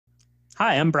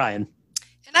Hi, I'm Brian,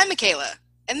 And I'm Michaela,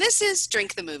 and this is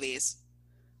Drink the Movies.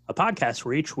 a podcast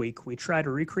where each week we try to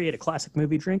recreate a classic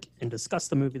movie drink and discuss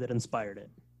the movie that inspired it.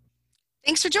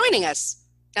 Thanks for joining us.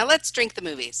 Now let's drink the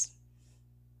movies.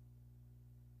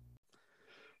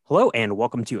 Hello, and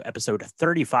welcome to episode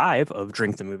 35 of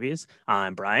Drink the Movies.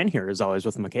 I'm Brian, here as always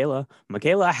with Michaela.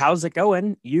 Michaela, how's it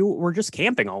going? You were just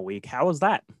camping all week. How was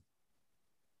that?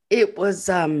 It was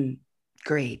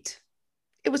great.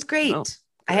 It was great. Oh,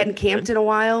 I hadn't camped in a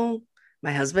while.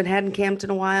 My husband hadn't camped in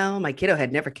a while. My kiddo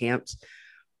had never camped.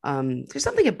 There's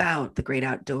something about the great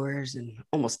outdoors and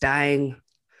almost dying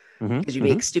because you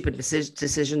make stupid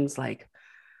decisions like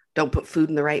don't put food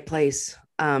in the right place.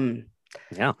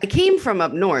 Yeah. I came from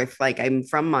up north, like I'm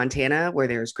from Montana, where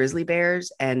there's grizzly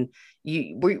bears, and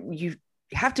you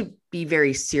have to be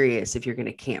very serious if you're going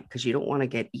to camp because you don't want to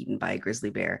get eaten by a grizzly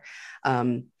bear.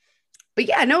 But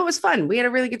yeah, no, it was fun. We had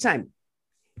a really good time.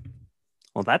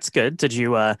 Well, that's good. Did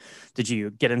you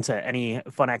get into any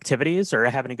fun activities or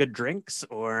have any good drinks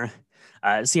or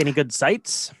see any good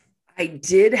sights? I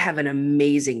did have an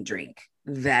amazing drink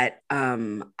that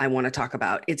I want to talk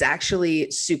about. It's actually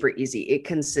super easy. It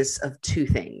consists of two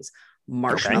things: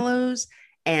 marshmallows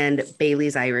and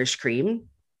Bailey's Irish Cream.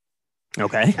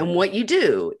 Okay. And what you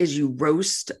do is you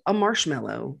roast a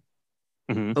marshmallow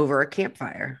over a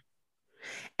campfire.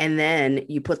 And then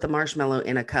you put the marshmallow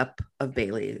in a cup of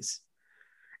Bailey's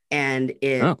and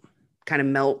it kind of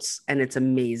melts and it's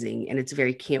amazing. And it's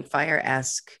very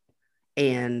campfire-esque.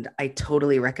 And I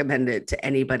totally recommend it to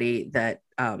anybody that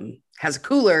has a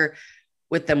cooler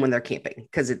with them when they're camping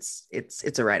because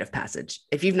it's a rite of passage.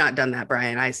 If you've not done that,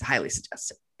 Brian, I highly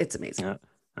suggest it. It's amazing.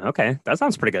 Okay, that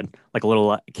sounds pretty good. Like a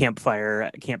little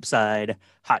campside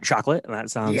hot chocolate. That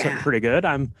sounds pretty good.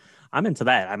 I'm into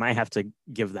that. I might have to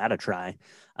give that a try.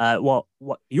 Well,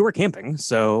 you were camping,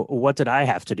 so what did I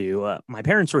have to do? My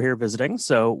parents were here visiting,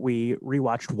 so we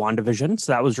rewatched WandaVision.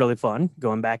 So that was really fun,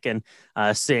 going back and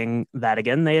seeing that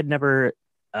again. They had never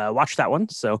watched that one,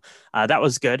 so that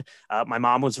was good. My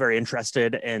mom was very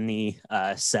interested in the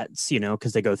sets,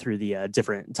 because they go through the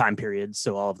different time periods.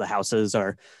 So all of the houses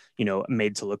are,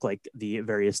 made to look like the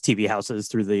various TV houses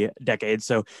through the decades.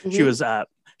 So she was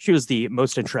the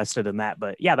most interested in that.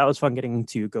 But yeah, that was fun getting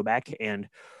to go back and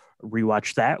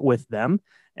rewatch that with them.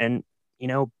 And,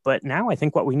 but now I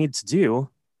think what we need to do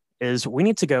is we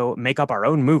need to go make up our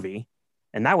own movie.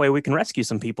 And that way we can rescue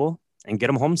some people and get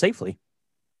them home safely.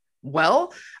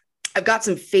 Well, I've got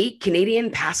some fake Canadian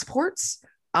passports.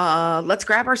 Let's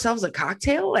grab ourselves a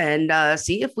cocktail and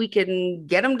see if we can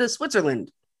get them to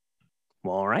Switzerland.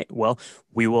 All right. Well,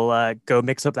 we will go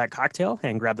mix up that cocktail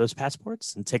and grab those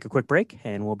passports and take a quick break.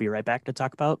 And we'll be right back to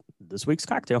talk about this week's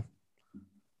cocktail.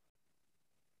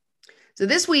 So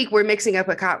this week we're mixing up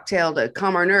a cocktail to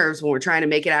calm our nerves when we're trying to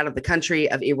make it out of the country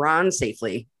of Iran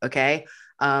safely. Okay.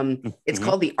 It's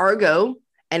called the Argo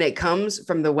and it comes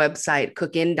from the website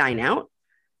Cook In Dine Out.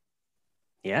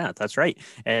 Yeah, that's right.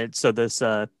 And so this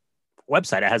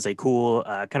website, it has a cool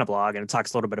kind of blog and it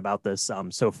talks a little bit about this.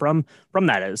 So from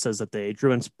that, it says that they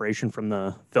drew inspiration from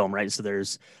the film, right? So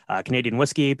there's Canadian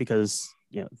whiskey because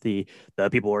the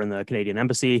people were in the Canadian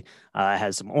embassy,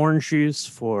 has some orange juice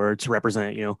to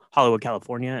represent Hollywood,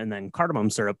 California, and then cardamom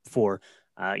syrup for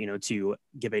to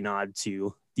give a nod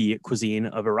to the cuisine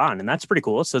of Iran. And that's pretty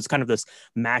cool. So it's kind of this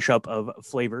mashup of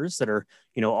flavors that are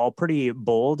all pretty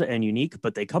bold and unique,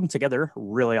 but they come together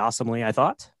really awesomely, I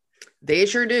thought. They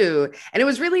sure do. And it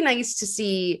was really nice to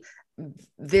see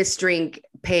this drink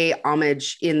pay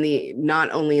homage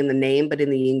not only in the name, but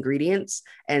in the ingredients.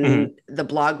 And the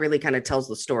blog really kind of tells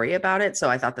the story about it. So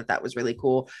I thought that was really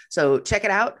cool. So check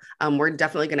it out. We're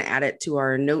definitely going to add it to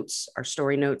our notes, our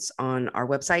story notes on our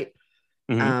website,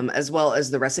 as well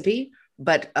as the recipe.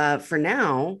 But for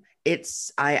now,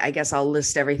 I guess I'll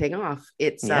list everything off.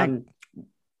 It's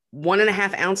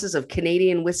 1.5 ounces of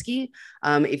Canadian whiskey.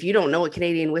 If you don't know what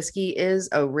Canadian whiskey is,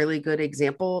 a really good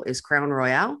example is Crown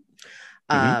Royal.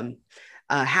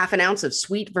 1/2 ounce of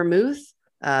sweet vermouth.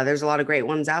 There's a lot of great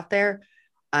ones out there.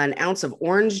 1 ounce of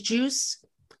orange juice.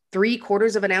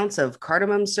 3/4 ounce of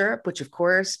cardamom syrup, which of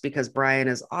course, because Brian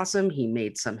is awesome, he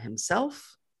made some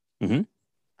himself.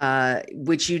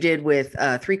 Which you did with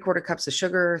 3/4 cups of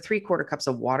sugar, 3/4 cups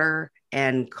of water,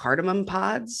 and cardamom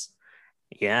pods.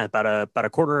 Yeah, about a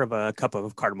quarter of a cup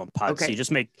of cardamom pods. Okay. So you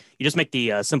just make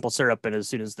the simple syrup, and as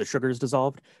soon as the sugar is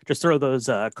dissolved, just throw those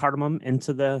cardamom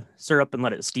into the syrup and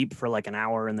let it steep for like an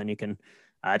hour, and then you can.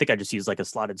 I think I just use like a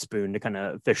slotted spoon to kind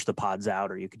of fish the pods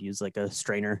out, or you could use like a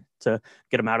strainer to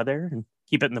get them out of there and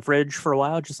keep it in the fridge for a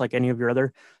while, just like any of your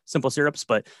other simple syrups.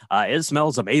 But it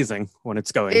smells amazing when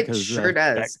it's going. It sure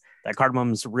does. that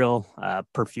cardamom's real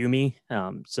perfumey.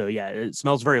 So yeah, it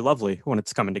smells very lovely when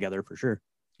it's coming together for sure.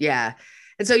 Yeah.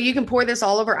 And so you can pour this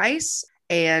all over ice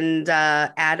and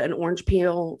add an orange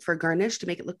peel for garnish to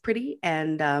make it look pretty.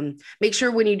 And make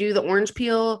sure when you do the orange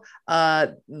peel,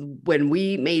 when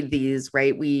we made these,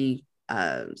 right, we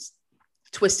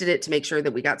twisted it to make sure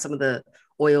that we got some of the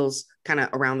oils kind of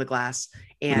around the glass,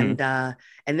 and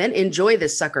then enjoy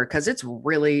this sucker because it's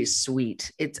really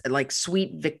sweet. It's like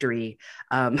sweet victory,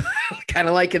 kind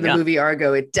of like in the movie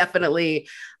Argo. It definitely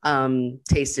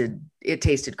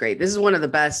tasted great. This is one of the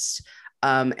best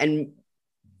and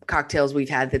cocktails we've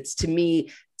had that's, to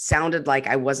me, sounded like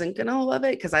I wasn't gonna love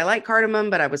it because I like cardamom,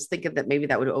 but I was thinking that maybe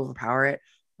that would overpower it.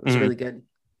 It was really good.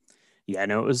 Yeah,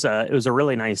 no, it was a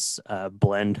really nice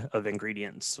blend of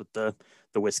ingredients with the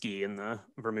whiskey and the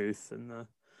vermouth and the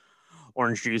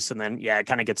orange juice, and then it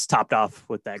kind of gets topped off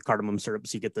with that cardamom syrup,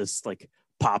 so you get this like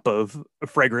pop of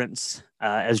fragrance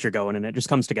as you're going, and it just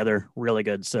comes together really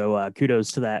good. So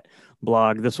kudos to that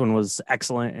blog. This one was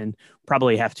excellent, and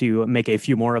probably have to make a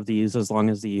few more of these as long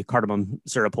as the cardamom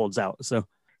syrup holds out. So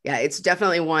yeah, it's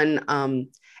definitely one. And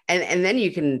then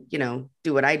you can,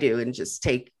 do what I do and just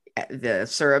take the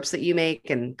syrups that you make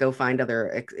and go find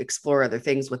explore other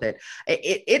things with it.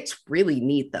 It's really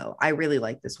neat though. I really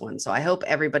like this one. So I hope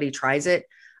everybody tries it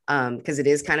because it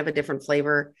is kind of a different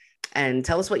flavor, and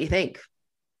tell us what you think.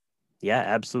 Yeah,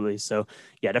 absolutely. So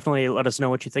definitely let us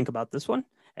know what you think about this one.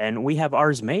 And we have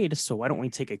ours made. So why don't we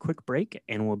take a quick break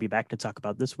and we'll be back to talk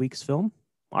about this week's film,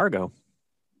 Argo.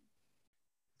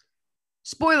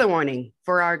 Spoiler warning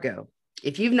for Argo.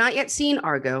 If you've not yet seen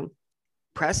Argo,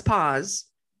 press pause,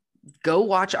 go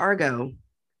watch Argo,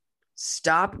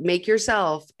 stop, make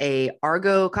yourself a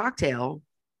Argo cocktail,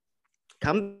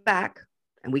 come back,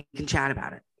 and we can chat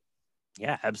about it.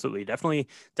 Yeah, absolutely.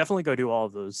 Definitely go do all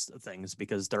of those things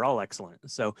because they're all excellent.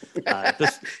 So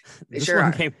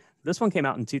this one came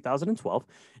out in 2012.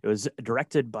 It was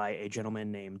directed by a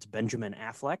gentleman named Benjamin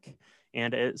Affleck,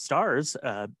 and it stars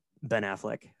Ben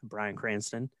Affleck, Bryan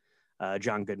Cranston,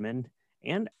 John Goodman,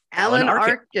 and Alan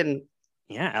Arkin.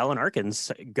 Yeah, Alan Arkin's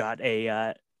got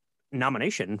a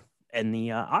nomination in the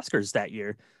Oscars that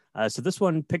year. So this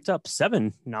one picked up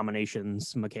 7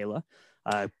 nominations, Michaela.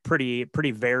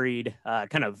 Pretty varied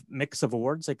kind of mix of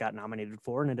awards it got nominated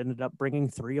for, and it ended up bringing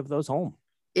 3 of those home.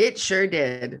 It sure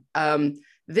did.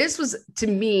 This was, to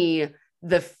me,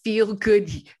 the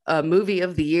feel-good movie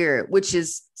of the year, which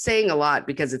is saying a lot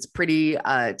because it's pretty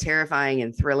terrifying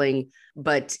and thrilling,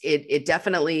 but it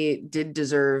definitely did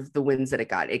deserve the wins that it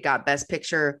got. It got Best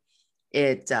Picture,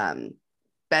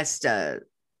 Best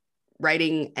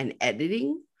Writing and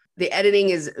Editing. The editing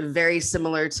is very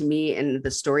similar to me in the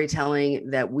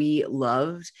storytelling that we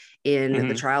loved in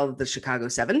The Trial of the Chicago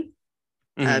 7,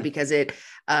 because it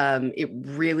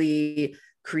really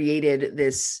created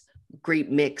this great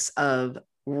mix of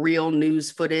real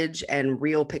news footage and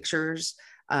real pictures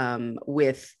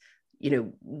with,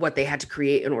 what they had to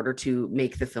create in order to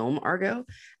make the film Argo.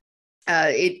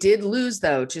 It did lose,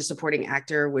 though, to supporting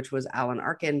actor, which was Alan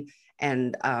Arkin,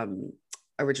 and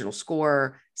original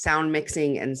score, sound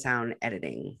mixing, and sound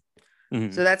editing.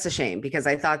 So that's a shame because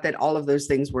I thought that all of those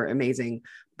things were amazing.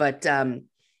 But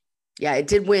it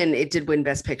did win. It did win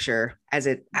Best Picture, as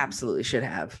it absolutely should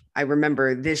have. I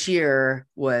remember this year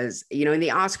was, in the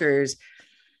Oscars,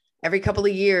 every couple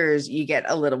of years you get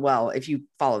a little, if you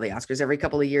follow the Oscars, every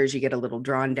couple of years you get a little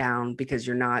drawn down because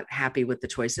you're not happy with the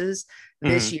choices.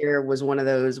 This year was one of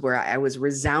those where I was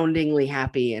resoundingly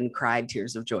happy and cried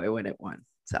tears of joy when it won.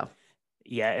 So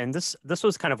yeah, and this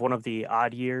was kind of one of the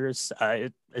odd years.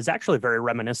 It is actually very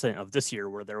reminiscent of this year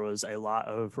where there was a lot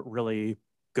of really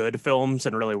good films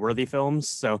and really worthy films.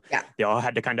 So they all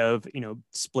had to kind of,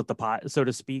 split the pot, so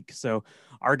to speak. So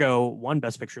Argo won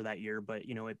Best Picture that year, but,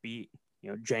 it beat,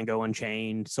 Django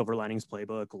Unchained, Silver Linings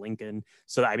Playbook, Lincoln.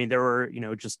 So, I mean, there were,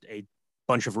 just a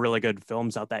bunch of really good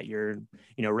films out that year,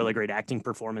 really great acting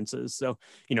performances. So,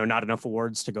 not enough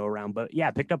awards to go around, but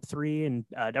picked up 3 and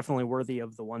definitely worthy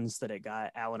of the ones that it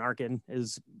got. Alan Arkin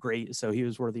is great. So he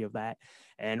was worthy of that.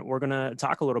 And we're going to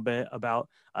talk a little bit about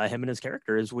him and his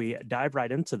character as we dive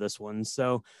right into this one.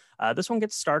 So this one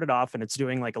gets started off and it's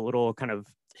doing like a little kind of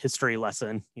history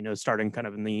lesson, starting kind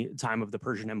of in the time of the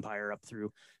Persian Empire up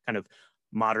through kind of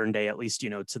modern day, at least, to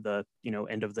the,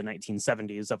 end of the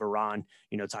 1970s of Iran,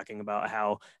 talking about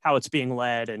how it's being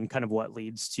led and kind of what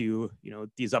leads to,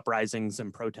 these uprisings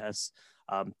and protests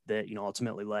that,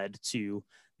 ultimately led to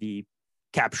the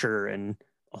capture and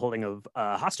holding of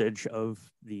hostage of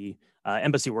the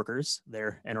embassy workers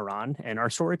there in Iran. And our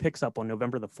story picks up on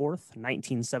November the 4th,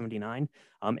 1979,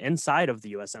 inside of the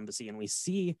U.S. Embassy. And we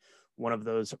see one of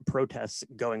those protests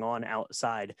going on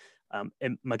outside.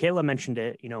 And Michaela mentioned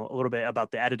it, a little bit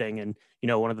about the editing, and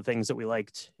one of the things that we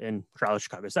liked in Trial of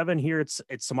Chicago 7 here, it's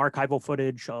some archival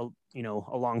footage,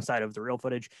 alongside of the real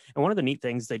footage. And one of the neat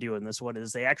things they do in this one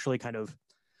is they actually kind of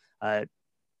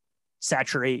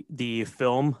saturate the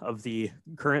film of the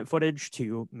current footage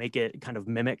to make it kind of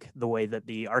mimic the way that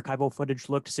the archival footage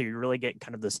looked. So you really get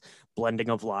kind of this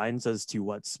blending of lines as to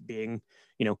what's being,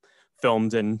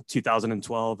 filmed in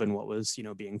 2012 and what was,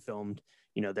 being filmed,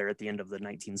 there at the end of the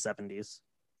 1970s.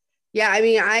 Yeah, I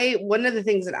mean, one of the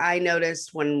things that I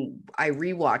noticed when I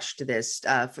rewatched this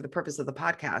for the purpose of the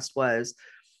podcast was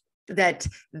that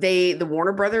the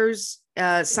Warner Brothers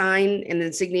sign and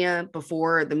insignia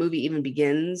before the movie even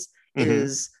begins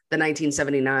is the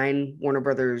 1979 Warner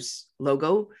Brothers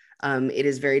logo. It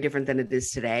is very different than it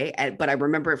is today, but I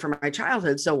remember it from my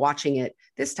childhood. So watching it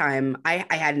this time, I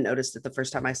hadn't noticed it the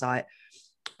first time I saw it,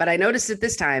 but I noticed it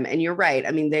this time. And you're right.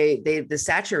 I mean, the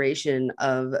saturation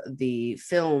of the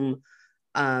film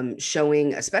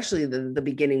showing, especially the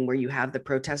beginning where you have the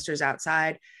protesters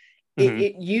outside. I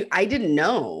didn't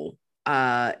know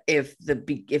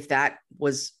if that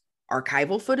was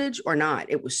archival footage or not.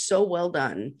 It was so well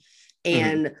done.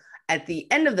 And at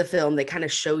the end of the film, they kind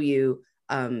of show you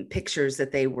pictures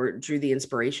that they drew the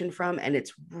inspiration from. And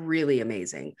it's really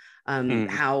amazing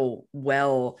how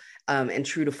well and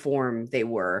true to form they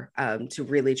were to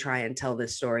really try and tell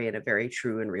this story in a very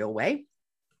true and real way,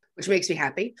 which makes me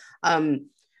happy. But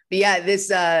yeah,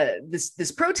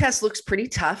 this protest looks pretty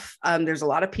tough. There's a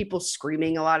lot of people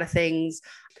screaming a lot of things.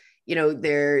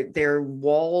 They're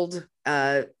walled.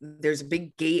 There's a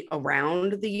big gate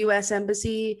around the U.S.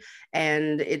 embassy,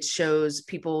 and it shows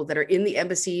people that are in the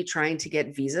embassy trying to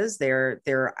get visas. They're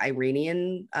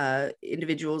Iranian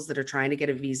individuals that are trying to get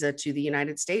a visa to the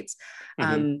United States.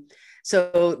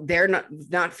 So they're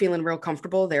not feeling real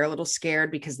comfortable. They're a little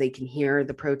scared because they can hear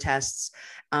the protests.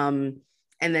 And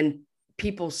then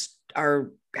people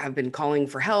have been calling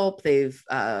for help. They've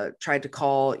tried to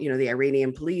call, the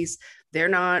Iranian police. They're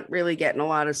not really getting a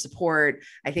lot of support.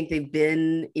 I think they've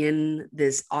been in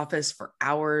this office for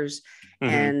hours,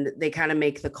 and they kind of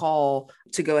make the call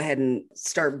to go ahead and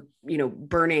start,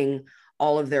 burning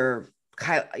all of their,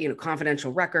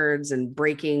 confidential records and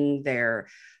breaking their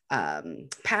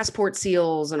passport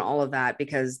seals and all of that,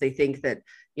 because they think that,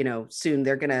 soon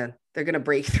they're going to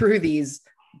break through these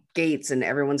gates and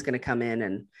everyone's going to come in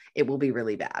and it will be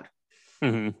really bad.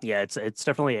 Yeah, it's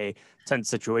definitely a tense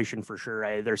situation for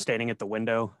sure. They're standing at the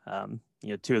window,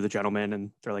 two of the gentlemen, and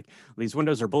they're like, "These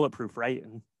windows are bulletproof, right?"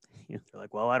 And they're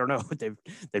like, "Well, I don't know. They've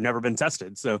never been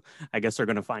tested, so I guess they're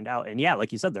going to find out." And yeah,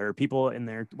 like you said, there are people in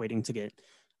there waiting to get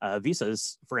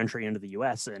visas for entry into the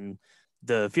U.S. And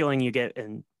the feeling you get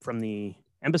from the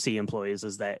embassy employees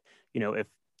is that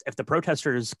if the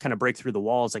protesters kind of break through the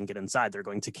walls and get inside, they're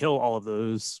going to kill all of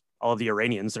the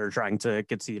Iranians that are trying to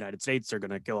get to the United States. They're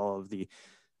going to kill all of the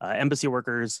embassy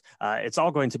workers. It's all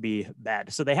going to be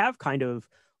bad. So they have kind of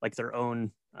like their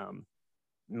own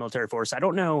military force. I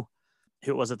don't know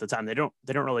who it was at the time. They don't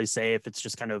really say if it's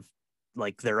just kind of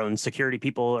like their own security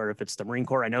people or if it's the Marine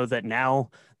Corps. I know that now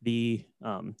the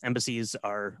embassies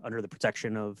are under the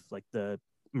protection of like the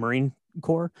Marine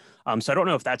Corps. So I don't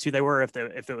know if that's who they were, if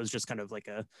it was just kind of like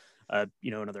a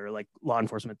another like law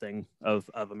enforcement thing of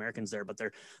Americans there, but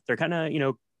they're kind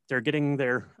of, they're getting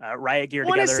their riot gear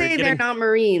together. I want to say they're not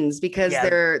Marines because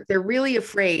they're really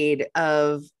afraid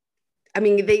of, I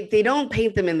mean, they don't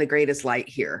paint them in the greatest light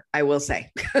here, I will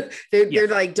say. they're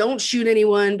like, don't shoot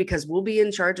anyone because we'll be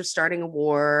in charge of starting a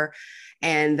war.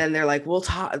 And then they're like, we'll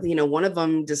talk, one of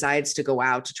them decides to go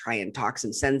out to try and talk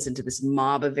some sense into this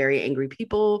mob of very angry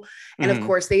people. And of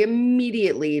course, they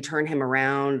immediately turn him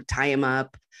around, tie him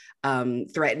up,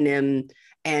 threaten him.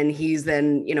 And he's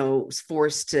then,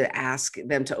 forced to ask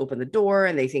them to open the door,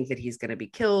 and they think that he's going to be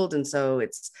killed. And so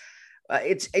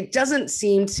it doesn't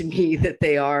seem to me that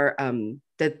they are,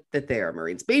 that they are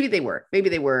Marines. Maybe they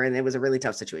were, and it was a really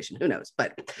tough situation. Who knows?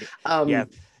 But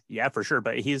yeah, for sure.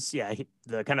 But he's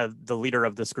the kind of the leader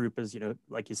of this group is,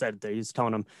 like you said, he's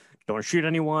telling them, don't shoot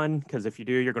anyone, because if you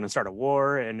do, you're going to start a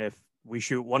war. And if we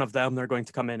shoot one of them, they're going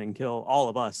to come in and kill all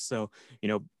of us. So,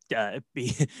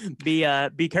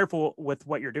 be careful with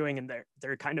what you're doing. And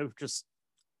they're kind of just,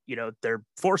 they're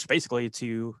forced basically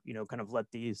to, kind of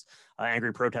let these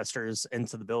angry protesters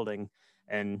into the building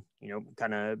and,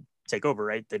 kind of take over,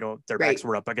 right? Their backs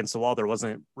were up against the wall. There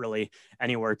wasn't really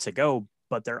anywhere to go.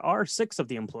 But there are 6 of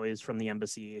the employees from the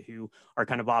embassy who are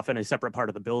kind of off in a separate part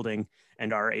of the building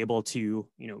and are able to,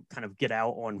 kind of get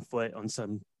out on foot on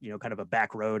some, kind of a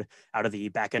back road out of the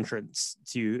back entrance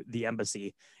to the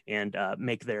embassy and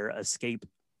make their escape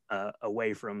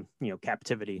away from,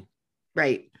 captivity.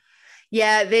 Right.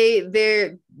 Yeah,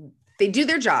 they do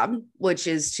their job, which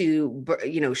is to,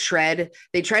 shred.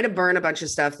 They try to burn a bunch of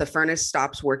stuff. The furnace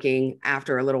stops working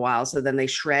after a little while, so then they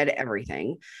shred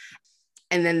everything.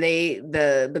 And then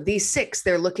but these six,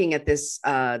 they're looking at this.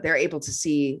 They're able to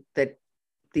see that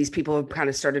these people have kind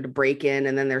of started to break in,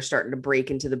 and then they're starting to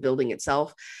break into the building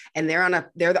itself. And they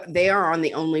are on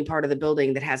the only part of the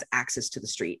building that has access to the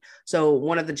street. So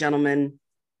one of the gentlemen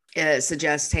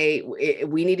suggests, hey,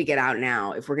 we need to get out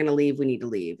now. If we're going to leave, we need to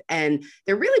leave. And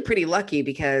they're really pretty lucky,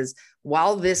 because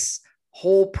while this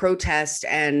whole protest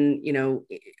and,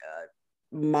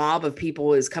 mob of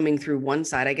people is coming through one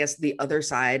side, I guess the other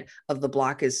side of the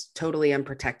block is totally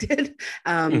unprotected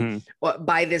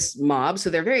by this mob. So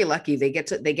they're very lucky. They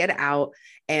get out,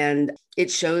 and it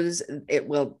shows it.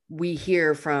 Well, we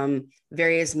hear from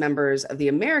various members of the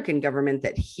American government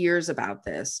that hears about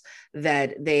this,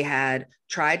 that they had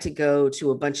tried to go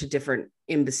to a bunch of different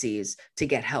embassies to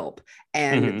get help.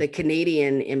 And the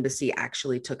Canadian embassy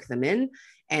actually took them in,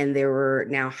 and they were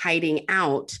now hiding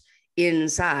out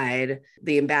inside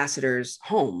the ambassador's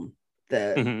home,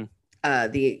 the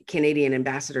Canadian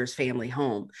ambassador's family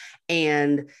home.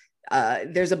 And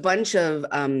there's a bunch of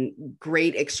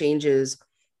great exchanges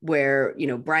where,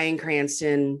 Bryan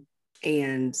Cranston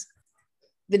and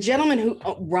the gentleman who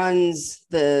runs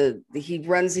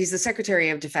he's the Secretary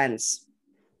of Defense.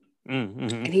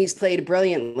 And he's played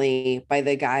brilliantly by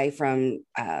the guy from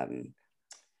Friday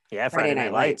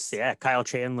Night Lights. Yeah, Kyle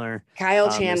Chandler.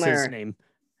 Is his name.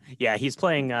 Yeah, he's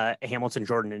playing Hamilton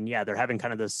Jordan, and they're having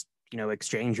kind of this,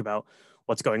 exchange about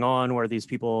what's going on, where these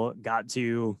people got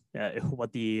to,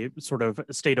 what the sort of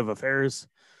state of affairs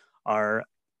are,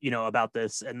 about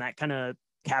this, and that kind of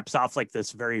caps off like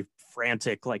this very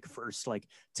frantic, like first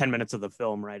 10 minutes of the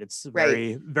film, right? It's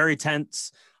very, very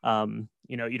tense.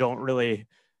 You don't really.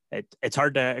 It's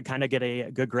hard to kind of get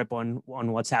a good grip on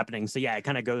what's happening. So yeah, it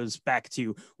kind of goes back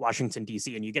to Washington,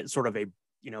 D.C., and you get sort of a,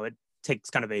 it takes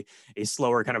kind of a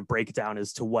slower kind of breakdown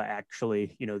as to what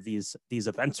actually, these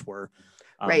events were.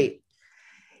 Right.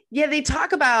 Yeah, they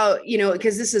talk about,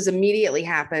 because this has immediately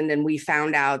happened, and we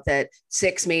found out that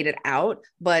 6 made it out,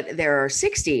 but there are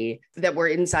 60 that were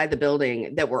inside the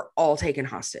building that were all taken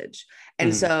hostage.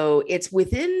 And so it's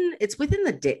within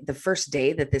the first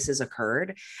day that this has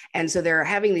occurred. And so they're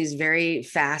having these very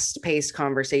fast-paced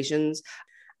conversations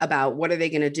about what are they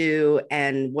going to do,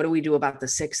 and what do we do about the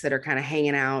 6 that are kind of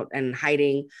hanging out and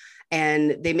hiding.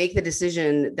 And they make the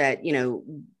decision that,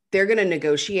 they're going to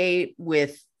negotiate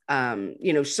with,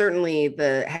 certainly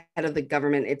the head of the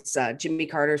government. It's Jimmy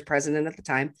Carter's president at the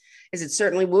time. Is it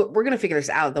certainly, we're going to figure this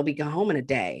out. They'll be home in a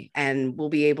day, and we'll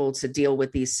be able to deal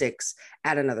with these 6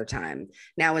 at another time.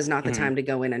 Now is not the time to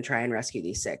go in and try and rescue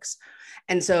these 6.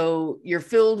 And so you're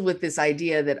filled with this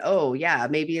idea that, oh yeah,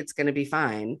 maybe it's going to be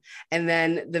fine. And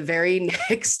then the very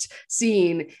next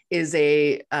scene is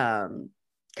a kind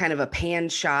of a pan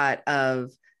shot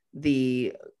of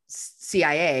the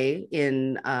CIA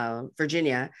in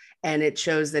Virginia. And it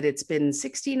shows that it's been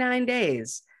 69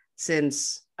 days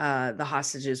since the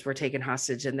hostages were taken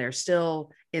hostage, and they're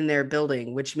still in their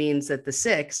building, which means that the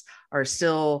 6 are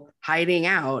still hiding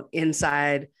out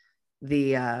inside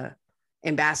the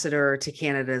ambassador to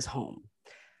Canada's home.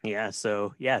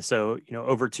 So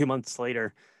over 2 months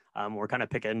later, we're kind of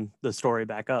picking the story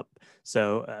back up.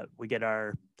 So we get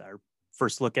our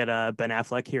first look at Ben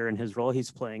Affleck here in his role. He's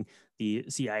playing the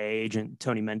CIA agent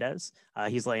Tony Mendez.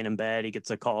 He's laying in bed. He gets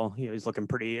a call. He's looking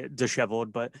pretty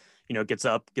disheveled, but gets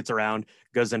up, gets around,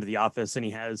 goes into the office, and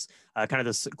he has kind of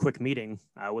this quick meeting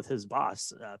with his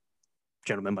boss,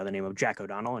 gentleman by the name of Jack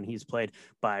O'Donnell, and he's played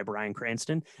by Bryan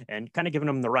Cranston, and kind of giving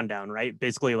him the rundown, right?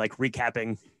 Basically like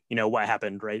recapping, what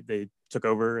happened, right? They took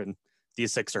over, and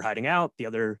these 6 are hiding out.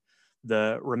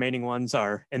 The remaining ones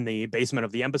are in the basement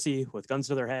of the embassy with guns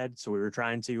to their head. So we were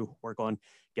trying to work on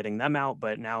getting them out,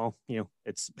 but now,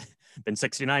 it's been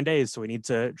 69 days. So we need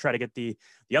to try to get the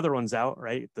other ones out,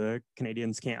 right? The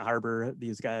Canadians can't harbor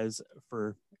these guys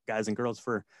and girls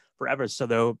for forever. So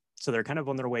they're kind of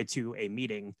on their way to a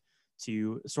meeting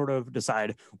to sort of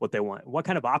decide what they want. What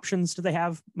kind of options do they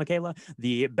have, Michaela?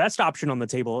 The best option on the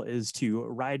table is to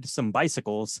ride some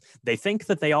bicycles. They think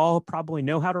that they all probably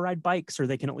know how to ride bikes, or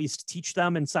they can at least teach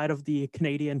them inside of the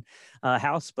Canadian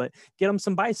house, but get them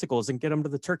some bicycles and get them to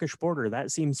the Turkish border.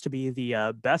 That seems to be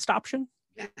the best option.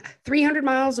 300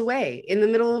 miles away in the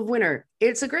middle of winter.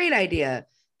 It's a great idea.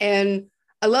 And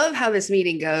I love how this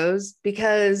meeting goes,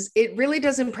 because it really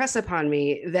does impress upon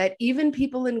me that even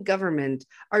people in government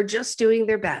are just doing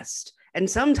their best. and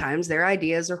sometimes their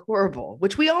ideas are horrible,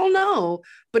 which we all know,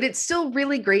 but it's still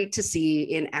really great to see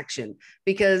in action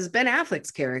because Ben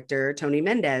Affleck's character, Tony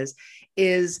Mendez,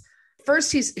 is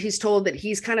first he's told that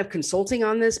he's kind of consulting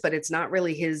on this, but it's not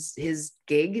really his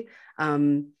gig.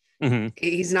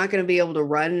 He's not going to be able to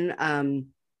run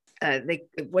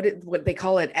what they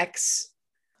call it X.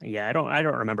 Yeah, I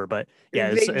don't remember, but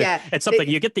it's something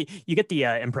you get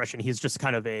the impression he's just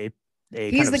kind of he's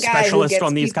kind of the guy specialist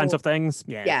on these kinds of things.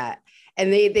 Yeah.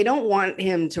 And they don't want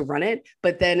him to run it,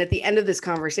 but then at the end of this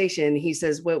conversation, he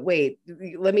says, "Wait,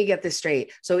 let me get this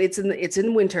straight. So it's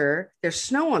in winter. There's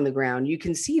snow on the ground. You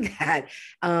can see that.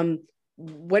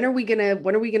 When are we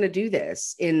gonna do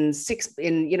this in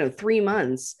 3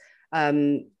 months?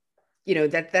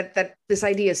 That this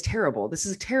idea is terrible. This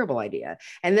is a terrible idea."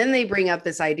 And then they bring up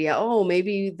this idea, oh,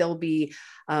 maybe there'll be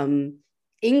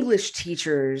English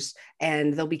teachers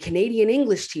and there'll be Canadian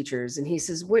English teachers. And he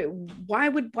says, why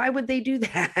would they do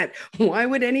that? Why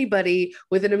would anybody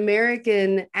with an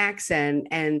American accent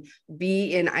and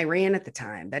be in Iran at the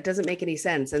time? That doesn't make any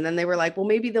sense. And then they were like, well,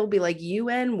 maybe there'll be like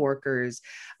UN workers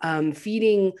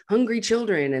feeding hungry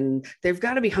children. And there've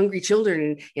got to be hungry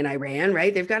children in Iran,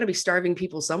 right? They've got to be starving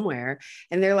people somewhere.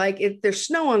 And they're like, if there's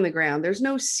snow on the ground, there's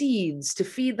no seeds to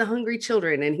feed the hungry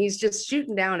children. And he's just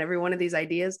shooting down every one of these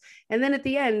ideas. And then at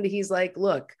the end, he's like,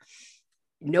 look,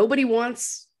 nobody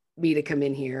wants me to come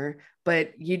in here,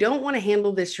 but you don't want to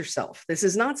handle this yourself. This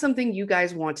is not something you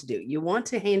guys want to do. You want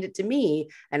to hand it to me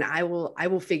and I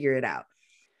will figure it out.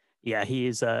 Yeah,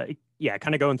 he's kind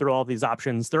of going through all these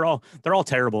options. They're all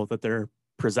terrible that they're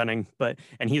presenting,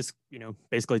 and he's,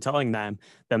 basically telling them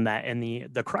that in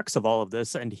the crux of all of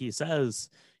this, and he says,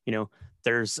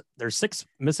 there's 6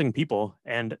 missing people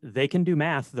and they can do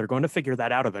math. They're going to figure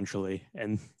that out eventually.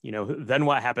 And, then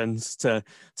what happens to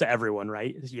everyone,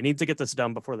 right? You need to get this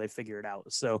done before they figure it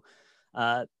out. So,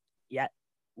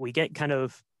 we get kind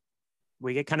of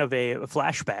a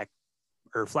flashback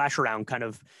or flash around kind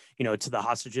of, to the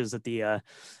hostages at the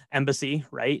embassy,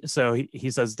 right? So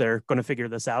he says they're going to figure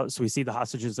this out. So we see the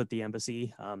hostages at the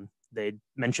embassy. They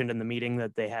mentioned in the meeting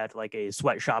that they had like a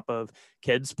sweatshop of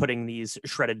kids putting these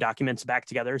shredded documents back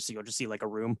together. So you'll just see like a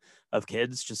room of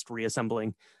kids just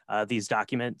reassembling these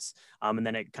documents. And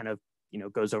then it kind of,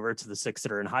 goes over to the 6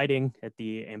 that are in hiding at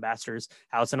the ambassador's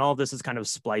house. And all of this is kind of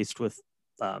spliced with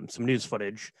some news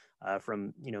footage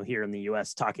from, here in the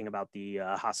US talking about the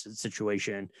hostage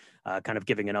situation, kind of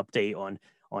giving an update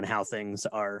on how things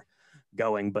are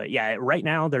going. But yeah, right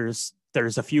now there's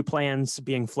a few plans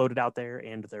being floated out there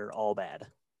and they're all bad.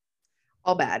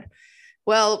 All bad.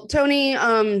 Well, Tony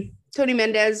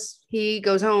Mendez, he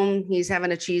goes home, he's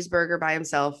having a cheeseburger by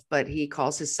himself, but he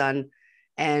calls his son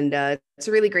and it's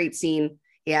a really great scene.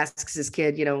 He asks his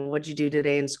kid, what'd you do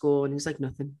today in school? And he's like,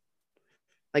 nothing,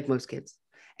 like most kids.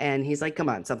 And he's like, come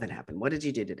on, something happened. What did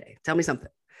you do today? Tell me something.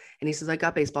 And he says, I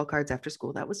got baseball cards after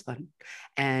school. That was fun.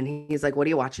 And he's like, what are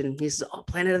you watching? He says, oh,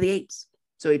 Planet of the Apes.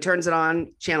 So he turns it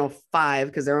on channel 5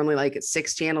 because there are only like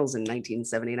 6 channels in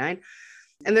 1979.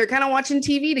 And they're kind of watching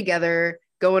TV together,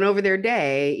 going over their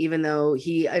day, even though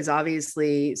he is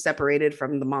obviously separated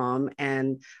from the mom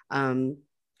and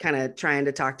kind of trying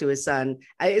to talk to his son.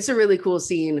 It's a really cool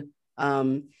scene.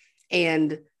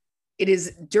 And it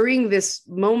is during this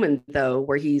moment, though,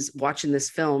 where he's watching this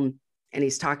film and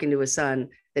he's talking to his son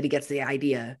that he gets the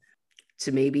idea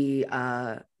to maybe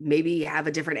have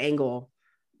a different angle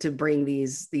to bring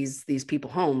these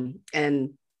people home.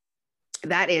 And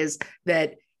that is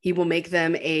that he will make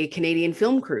them a Canadian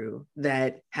film crew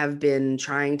that have been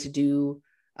trying to do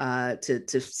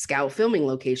to scout filming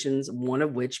locations, one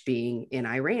of which being in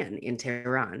Iran, in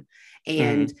Tehran.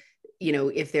 And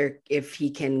if he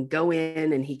can go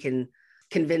in and he can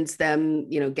convince them,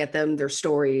 get them their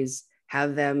stories,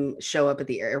 have them show up at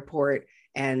the airport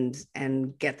and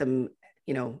get them,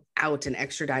 out and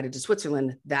extradited to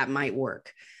Switzerland, that might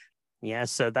work. Yeah.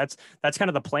 So that's kind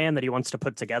of the plan that he wants to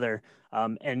put together.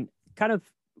 And kind of,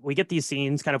 we get these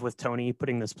scenes kind of with Tony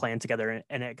putting this plan together,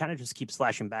 and it kind of just keeps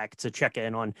flashing back to check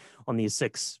in on these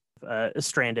 6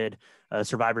 stranded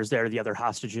survivors there, the other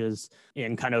hostages,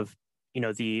 and kind of,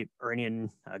 the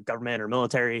Iranian government or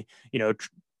military,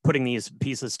 putting these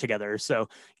pieces together. So,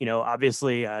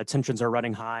 obviously tensions are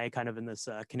running high kind of in this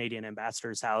Canadian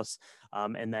ambassador's house.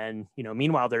 And then,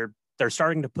 meanwhile, they're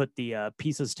starting to put the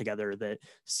pieces together that,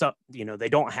 they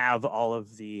don't have all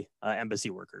of the embassy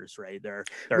workers, right? There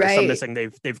are some missing.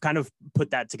 They've kind of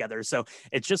put that together. So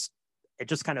it just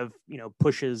kind of,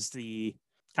 pushes the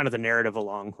kind of the narrative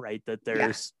along, right? That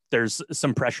there's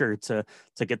some pressure to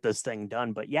get this thing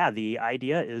done. But yeah, the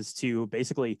idea is to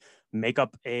basically make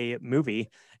up a movie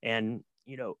and,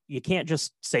 you can't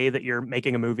just say that you're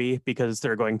making a movie because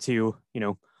they're going to,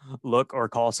 look or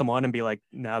call someone and be like,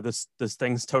 no, this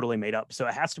thing's totally made up. So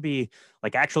it has to be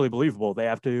like actually believable. They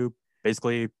have to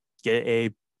basically get a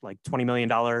like $20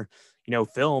 million,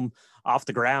 film off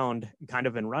the ground kind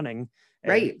of and running.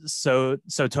 Right. And so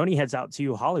Tony heads out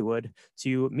to Hollywood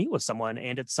to meet with someone,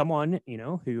 and it's someone,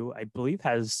 who I believe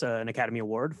has an Academy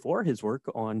Award for his work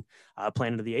on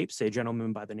Planet of the Apes, a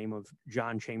gentleman by the name of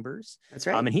John Chambers. That's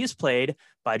right. And he's played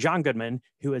by John Goodman,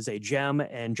 who is a gem,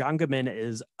 and John Goodman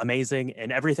is amazing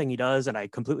in everything he does. And I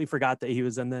completely forgot that he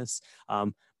was in this,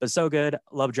 but so good.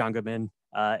 Love John Goodman.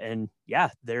 And yeah,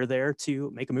 they're there to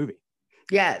make a movie.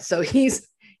 Yeah. So he's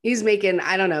making,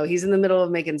 I don't know, he's in the middle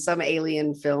of making some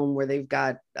alien film where they've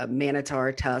got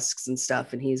minotaur tusks and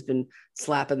stuff. And he's been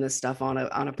slapping this stuff on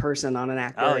a person, on an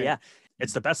actor. Oh yeah.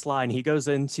 It's the best line. He goes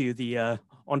into the,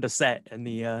 onto set, and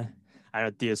the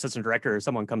assistant director or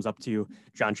someone comes up to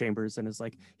John Chambers and is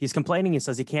like, he's complaining. He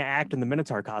says he can't act in the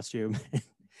minotaur costume.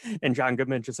 And John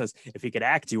Goodman just says, if he could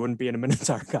act, he wouldn't be in a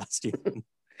minotaur costume.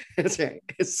 That's right.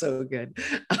 It's so good.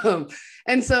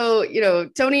 And so,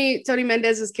 Tony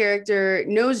Mendez's character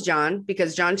knows John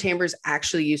because John Chambers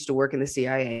actually used to work in the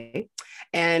CIA,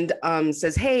 and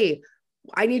says, hey,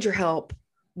 I need your help.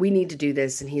 We need to do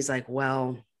this. And he's like,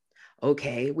 well,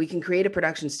 okay, we can create a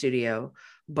production studio,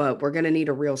 but we're going to need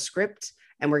a real script,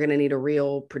 and we're going to need a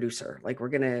real producer. Like we're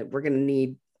going to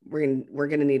need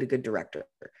a good director.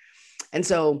 And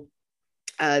so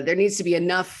there needs to be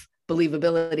enough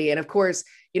believability. And of course,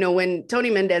 when Tony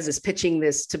Mendez is pitching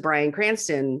this to Bryan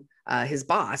Cranston, his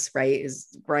boss, right,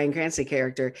 is Bryan Cranston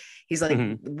character, he's like,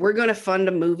 we're going to fund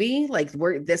a movie. Like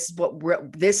this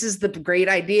is the great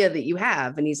idea that you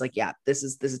have. And he's like, yeah, this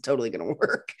is totally going to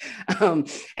work.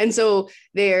 And so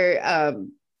they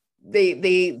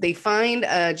find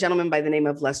a gentleman by the name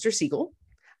of Lester Siegel,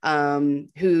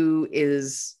 who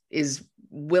is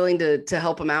willing to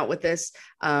help him out with this.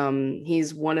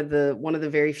 He's one of the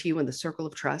very few in the circle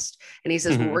of trust. And he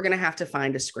says, well, we're going to have to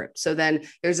find a script. So then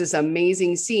there's this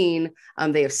amazing scene.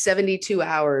 They have 72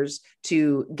 hours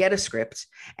to get a script,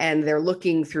 and they're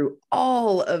looking through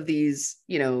all of these,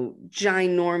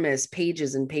 ginormous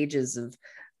pages and pages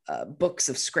of books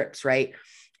of scripts. Right.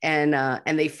 And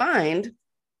they find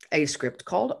a script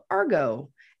called Argo.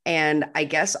 And I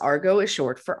guess Argo is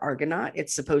short for Argonaut.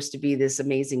 It's supposed to be this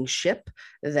amazing ship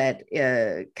that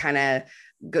kind of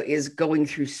is going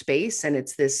through space. And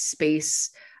it's this space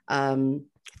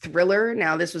thriller.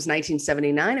 Now, this was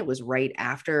 1979. It was right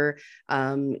after,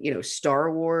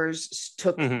 Star Wars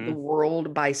took the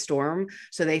world by storm.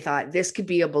 So they thought this could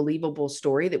be a believable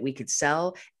story that we could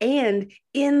sell. And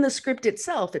in the script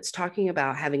itself, it's talking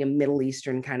about having a Middle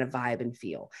Eastern kind of vibe and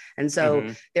feel. And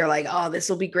so they're like, oh, this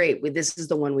will be great. This is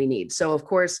the one we need. So of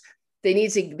course they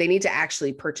need to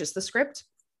actually purchase the script.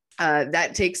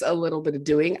 That takes a little bit of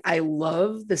doing. I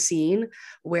love the scene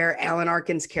where Alan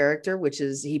Arkin's character,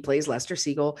 he plays Lester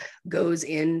Siegel, goes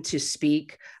in to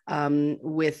speak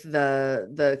with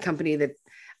the company that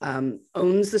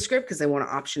owns the script because they want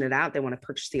to option it out. They want to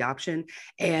purchase the option.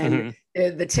 And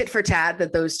the tit for tat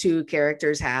that those two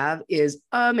characters have is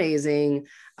amazing.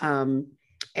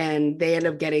 And they end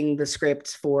up getting the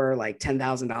script for like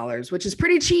 $10,000, which is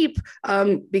pretty cheap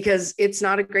because it's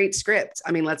not a great script.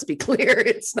 I mean, let's be clear,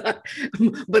 it's not,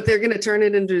 but they're going to turn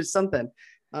it into something.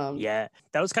 Yeah,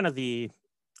 that was kind of the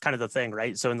thing,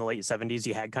 right? So in the late 70s,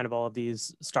 you had kind of all of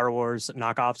these Star Wars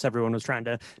knockoffs. Everyone was trying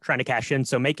to cash in.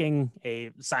 So making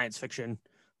a science fiction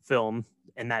film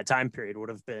in that time period would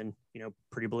have been,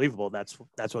 pretty believable. That's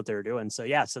what they were doing. So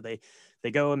yeah, so they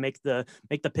go and make the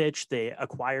pitch, they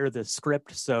acquire the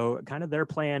script. So kind of their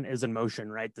plan is in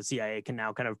motion, right? The CIA can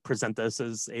now kind of present this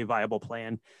as a viable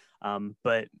plan.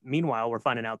 But meanwhile, we're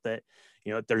finding out that,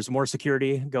 there's more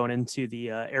security going into the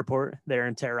airport there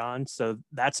in Tehran. So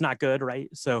that's not good, right?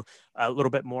 So a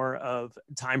little bit more of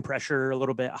time pressure, a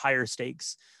little bit higher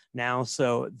stakes now.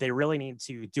 So they really need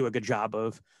to do a good job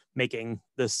of making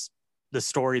this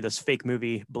story, this fake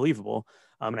movie, believable.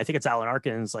 And I think it's Alan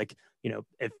Arkin's like,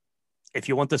 if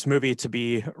you want this movie to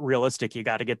be realistic, you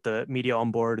got to get the media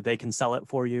on board. They can sell it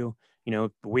for you.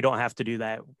 We don't have to do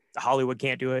that. Hollywood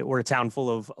can't do it. We're a town full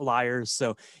of liars.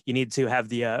 So you need to have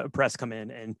the press come in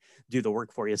and do the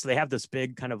work for you. So they have this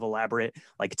big kind of elaborate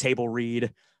like table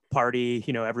read party.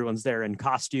 Everyone's there in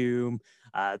costume.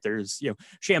 There's,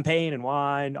 champagne and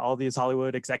wine. All these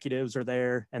Hollywood executives are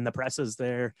there and the press is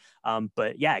there.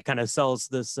 But yeah, it kind of sells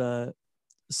this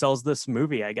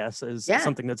movie, I guess, is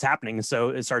something that's happening.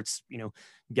 So it starts,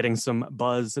 getting some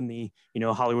buzz in the,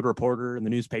 Hollywood Reporter and the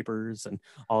newspapers and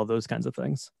all of those kinds of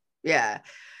things. Yeah.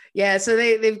 Yeah, so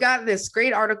they've got this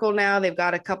great article now. They've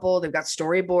got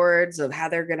storyboards of how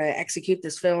they're going to execute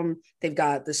this film. They've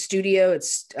got the studio.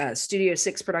 It's Studio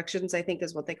 6 Productions, I think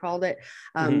is what they called it.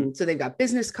 So they've got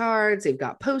business cards. They've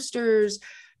got posters.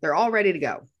 They're all ready to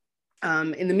go.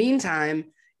 In the meantime,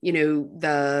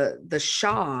 the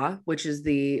Shah, which is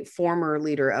the former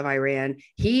leader of Iran,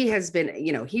 he'd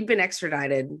been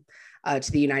extradited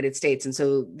to the United States. And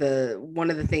so one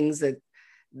of the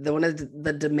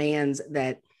demands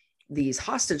that these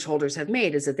hostage holders have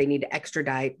made is that they need to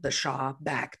extradite the Shah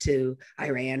back to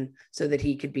Iran so that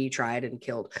he could be tried and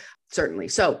killed. Certainly.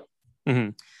 So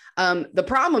the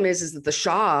problem is that the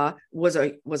Shah was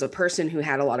a person who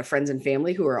had a lot of friends and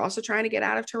family who are also trying to get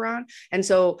out of Tehran. And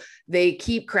so they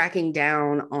keep cracking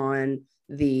down on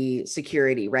the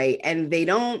security, right? And they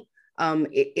don't,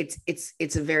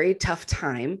 it's a very tough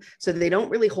time. So they don't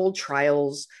really hold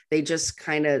trials. They just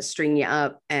kind of string you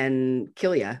up and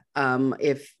kill you.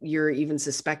 If you're even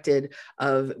suspected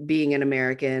of being an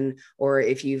American, or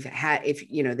if they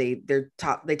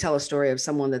tell a story of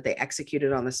someone that they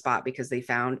executed on the spot because they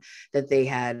found that they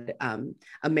had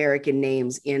American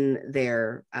names in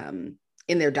their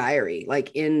diary,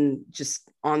 like in just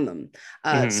on them.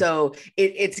 So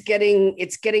it's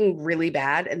getting really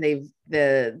bad. And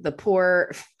the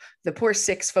poor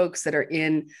 6 folks that are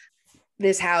in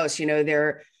this house,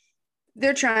 they're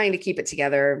trying to keep it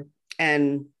together.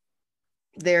 And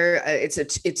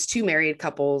it's 2 married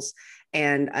couples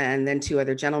and then 2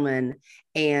 other gentlemen.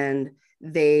 And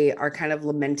they are kind of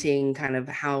lamenting kind of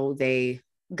how they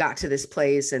got to this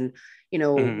place. And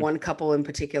one couple in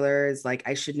particular is like,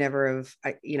 I should never have,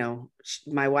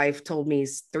 my wife told me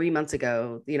 3 months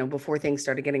ago, before things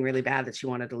started getting really bad, that she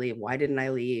wanted to leave. Why didn't I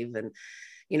leave? And,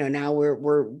 now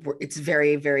we're it's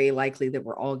very, very likely that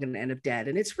we're all going to end up dead.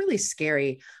 And it's really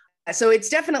scary. So it's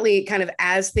definitely kind of,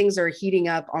 as things are heating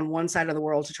up on one side of the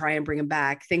world to try and bring them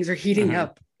back, things are heating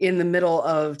up in the middle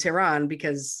of Tehran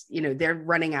because, they're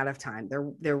running out of time.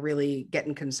 They're really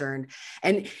getting concerned.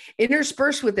 And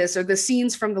interspersed with this are the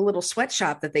scenes from the little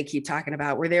sweatshop that they keep talking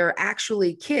about, where there are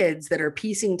actually kids that are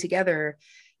piecing together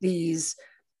these,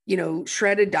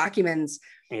 shredded documents.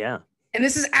 Yeah. And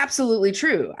this is absolutely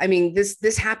true. I mean,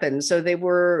 this happened. So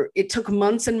it took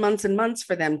months and months and months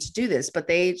for them to do this, but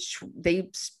they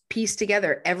pieced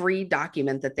together every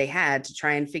document that they had to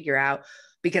try and figure out,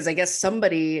 because I guess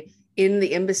somebody in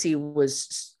the embassy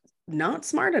was not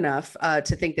smart enough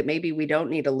to think that maybe we don't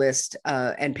need a list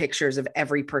and pictures of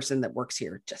every person that works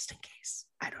here, just in case.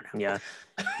 I don't know.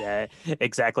 Yeah,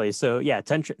 exactly. So yeah,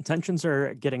 tensions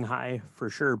are getting high for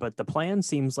sure, but the plan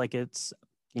seems like it's,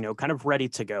 kind of ready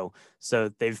to go. So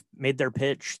they've made their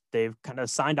pitch. They've kind of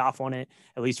signed off on it,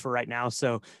 at least for right now.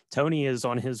 So Tony is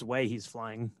on his way. He's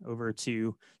flying over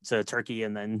to Turkey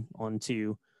and then on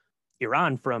to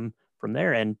Iran from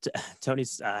there. And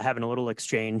Tony's having a little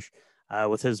exchange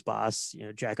with his boss,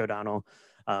 Jack O'Donnell.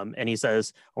 And he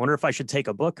says, I wonder if I should take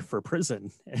a book for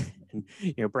prison. And,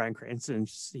 Bryan Cranston,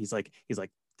 he's like,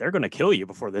 they're going to kill you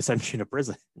before they send you to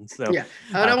prison. And so,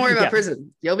 don't worry about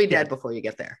prison. You'll be dead before you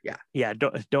get there. Yeah.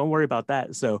 Don't worry about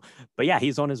that. So, but yeah,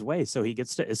 he's on his way. So he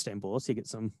gets to Istanbul. So he gets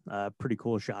some pretty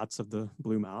cool shots of the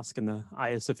Blue Mosque and the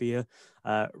Hagia Sophia.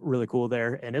 Really cool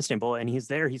there in Istanbul. And he's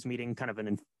there. He's meeting kind of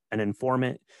an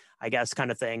informant, I guess,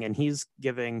 kind of thing. And he's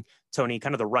giving Tony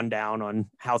kind of the rundown on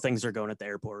how things are going at the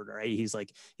airport, right? He's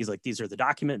like, these are the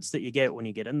documents that you get when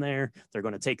you get in there. They're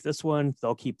going to take this one.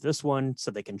 They'll keep this one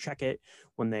so they can check it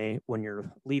when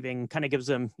you're leaving. Kind of gives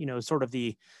them, sort of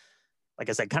the, like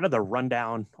I said, kind of the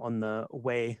rundown on the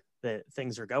way that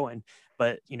things are going.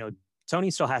 But, Tony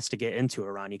still has to get into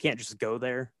Iran. You can't just go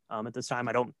there at this time.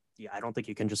 I don't think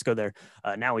you can just go there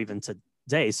now, even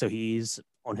today. So he's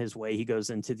on his way. He goes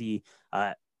into the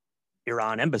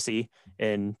Iran embassy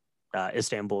in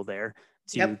Istanbul there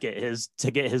to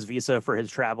get his visa for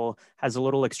his travel. Has a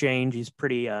little exchange. He's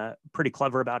pretty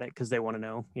clever about it, because they want to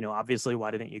know, obviously,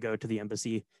 why didn't you go to the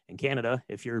embassy in Canada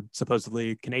if you're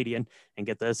supposedly Canadian and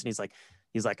get this? And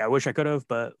he's like, I wish I could have,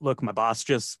 but look, my boss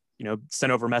just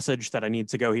sent over a message that I need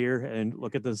to go here and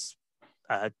look at this.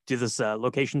 Do this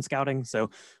location scouting. So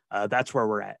that's where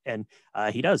we're at. And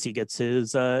he gets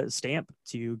his stamp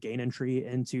to gain entry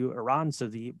into Iran. So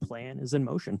the plan is in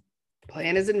motion.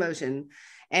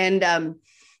 And,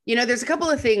 there's a couple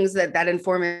of things that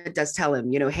informant does tell him,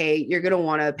 hey, you're going to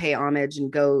want to pay homage and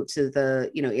go to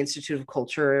the, Institute of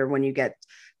Culture. When you get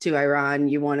to Iran,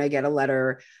 you want to get a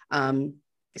letter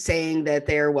saying that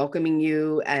they're welcoming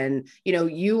you, and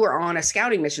you were on a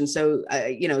scouting mission, so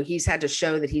he's had to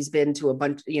show that he's been to a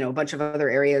bunch of other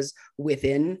areas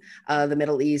within the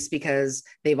Middle East, because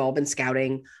they've all been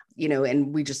scouting,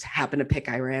 and we just happen to pick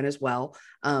Iran as well.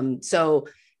 So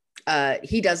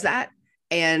he does that.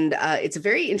 And it's a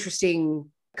very interesting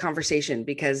conversation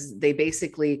because they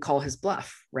basically call his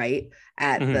bluff, right?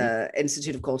 At the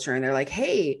Institute of Culture. And they're like,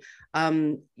 hey,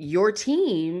 your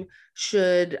team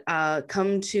should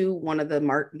come to one of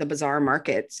the bazaar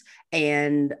markets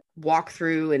and walk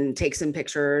through and take some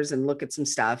pictures and look at some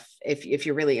stuff if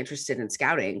you're really interested in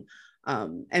scouting.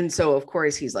 And so of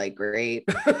course he's like, great,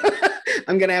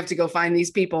 I'm going to have to go find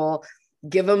these people,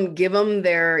 give them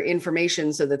their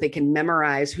information so that they can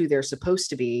memorize who they're supposed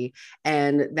to be,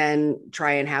 and then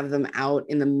try and have them out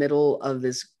in the middle of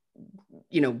this,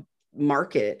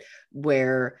 market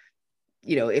where,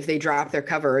 if they drop their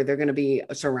cover, they're going to be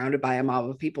surrounded by a mob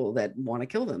of people that want to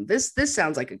kill them. This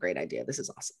sounds like a great idea. This is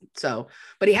awesome. So,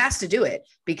 but he has to do it,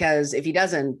 because if he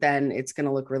doesn't, then it's going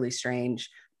to look really strange,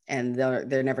 and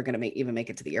they're never going to even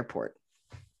make it to the airport.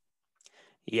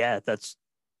 Yeah, that's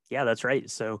right.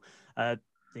 So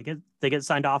they get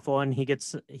signed off on. He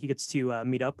gets to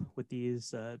meet up with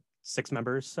these 6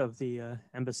 members of the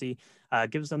embassy,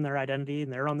 gives them their identity,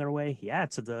 and they're on their way. Yeah,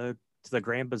 to the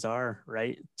Grand Bazaar,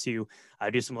 right, to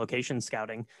do some location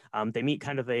scouting. They meet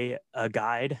kind of a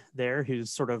guide there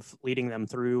who's sort of leading them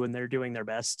through, and they're doing their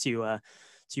best to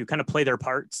kind of play their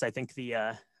parts. I think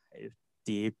the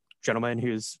gentleman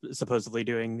who's supposedly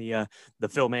doing the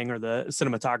filming or the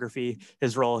cinematography,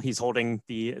 his role, he's holding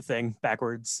the thing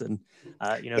backwards, and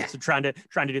so trying to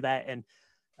do that. And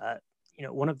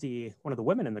one of the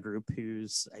women in the group,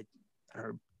 who's I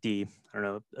don't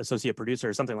know, associate producer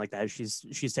or something like that,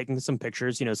 she's taking some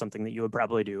pictures, something that you would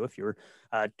probably do if you were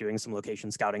doing some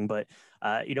location scouting. But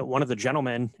one of the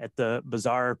gentlemen at the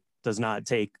bazaar does not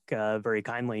take very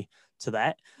kindly to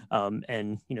that.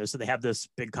 And, so they have this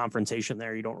big confrontation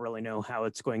there. You don't really know how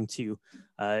it's going to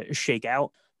shake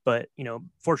out. But,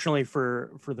 fortunately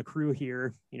for the crew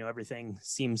here, everything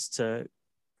seems to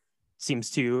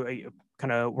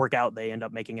kind of work out. They end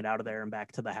up making it out of there and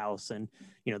back to the house. And,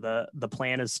 the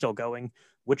plan is still going,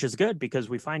 which is good, because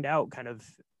we find out kind of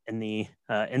in the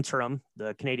interim,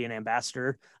 the Canadian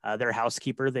ambassador, their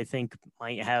housekeeper, they think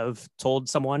might have told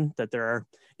someone that there are,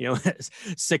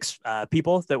 6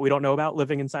 people that we don't know about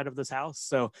living inside of this house.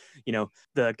 So,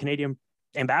 the Canadian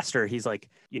ambassador, he's like,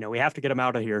 we have to get him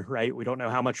out of here, right? We don't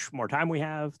know how much more time we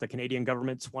have. The Canadian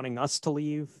government's wanting us to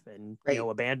leave and, right,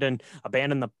 abandon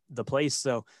the place.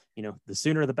 So, the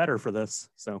sooner the better for this.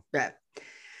 So,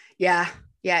 yeah.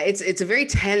 It's a very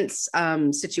tense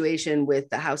situation with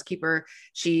the housekeeper.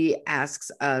 She asks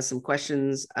some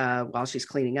questions while she's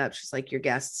cleaning up. She's like, your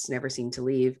guests never seem to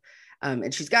leave.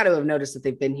 And she's got to have noticed that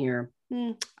they've been here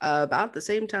about the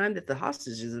same time that the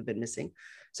hostages have been missing.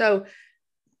 So,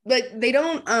 but they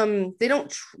don't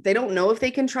know if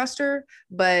they can trust her.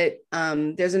 But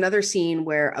there's another scene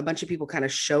where a bunch of people kind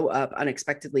of show up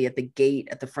unexpectedly at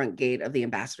the front gate of the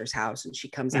ambassador's house, and she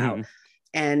comes out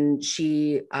and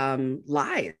she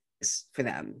lies for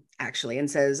them, actually,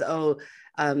 and says,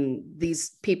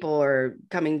 these people are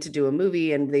coming to do a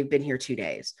movie and they've been here 2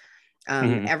 days.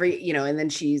 And then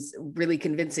she's really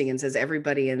convincing and says,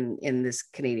 everybody in this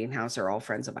Canadian house are all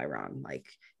friends of Iran. Like,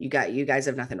 you guys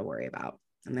have nothing to worry about.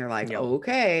 And they're like,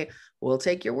 okay, we'll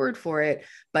take your word for it.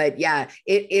 But yeah,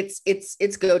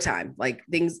 it's go time. Like,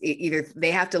 things, either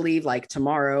they have to leave like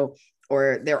tomorrow,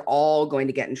 or they're all going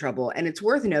to get in trouble. And it's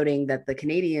worth noting that the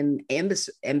Canadian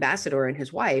ambassador and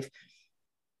his wife,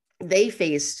 they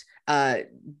faced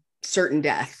certain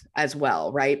death as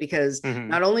well, right? Because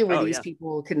not only were these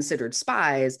people considered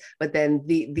spies, but then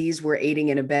these were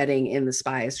aiding and abetting in the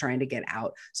spies trying to get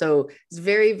out. So it's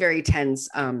very, very tense.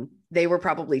 They were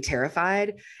probably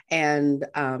terrified. And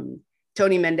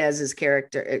Tony Mendez's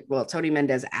character, Tony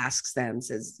Mendez asks them,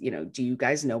 says, do you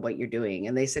guys know what you're doing?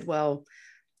 And they said, well,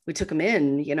 we took him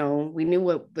in, we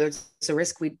knew there's a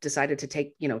risk we decided to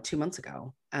take, 2 months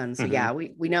ago. And so,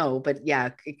 we know, but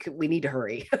we need to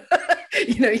hurry.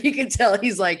 You can tell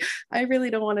he's like, I really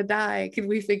don't want to die. Can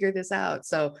we figure this out?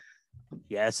 So,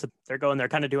 so they're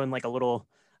kind of doing like a little,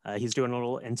 he's doing a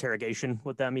little interrogation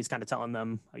with them. He's kind of telling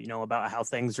them, about how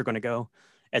things are going to go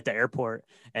at the airport.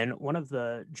 And one of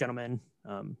the gentlemen,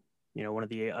 one of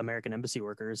the American embassy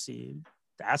workers, he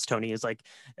asked Tony, is like,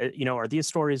 are these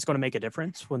stories going to make a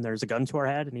difference when there's a gun to our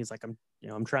head? And he's like,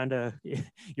 I'm trying to,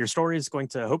 your story is going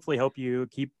to hopefully help you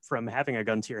keep from having a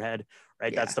gun to your head,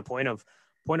 right? That's the point of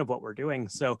what we're doing.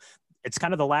 So it's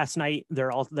kind of the last night.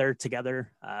 They're all there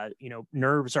together.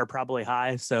 Nerves are probably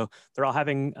high. So they're all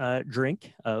having a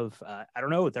drink of, I don't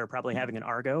know, they're probably having an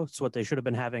Argo. It's what they should have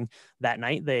been having that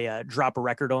night. They drop a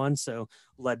record on. So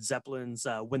Led Zeppelin's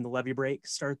When the Levee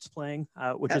Breaks starts playing,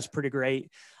 which is pretty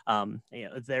great.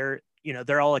 They're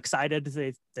they're all excited.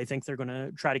 They think they're going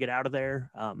to try to get out of there.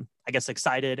 I guess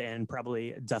excited and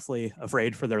probably deathly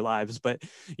afraid for their lives. But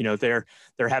they're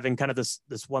having kind of this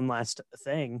one last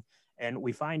thing, and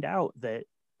we find out that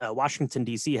Washington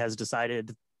D.C. has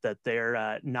decided that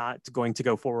they're not going to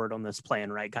go forward on this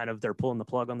plan. Right, kind of they're pulling the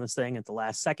plug on this thing at the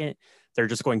last second. They're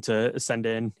just going to send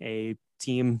in a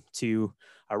team to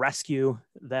rescue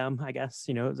them. I guess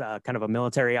kind of a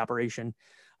military operation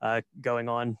going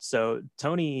on. So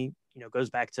Tony goes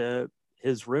back to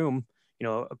his room,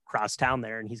 across town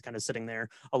there, and he's kind of sitting there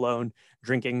alone,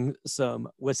 drinking some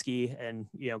whiskey and,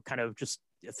 kind of just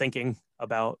thinking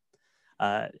about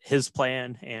his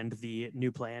plan and the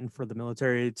new plan for the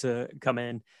military to come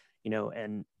in,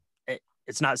 and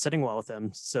it's not sitting well with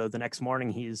him. So the next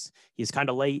morning he's kind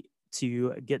of late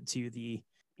to get to the,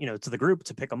 to the group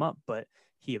to pick him up, but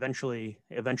he eventually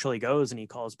goes and he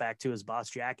calls back to his boss,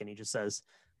 Jack, and he just says,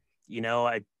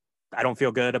 I don't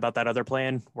feel good about that other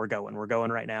plan. We're going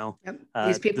right now. Yep.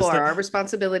 These people are our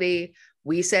responsibility.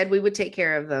 We said we would take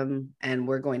care of them, and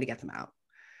we're going to get them out.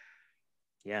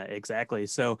 Yeah, exactly.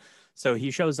 So he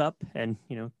shows up, and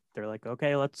they're like,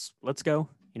 okay, let's go.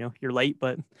 You're late,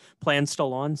 but plan's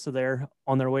still on. So they're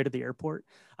on their way to the airport.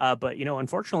 But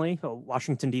unfortunately,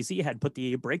 Washington D.C. had put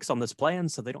the brakes on this plan,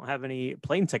 so they don't have any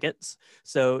plane tickets.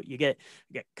 So you get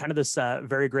kind of this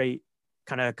very great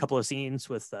kind of couple of scenes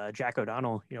with Jack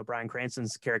O'Donnell, Bryan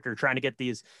Cranston's character, trying to get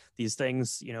these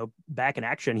things, back in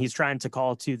action. He's trying to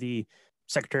call to the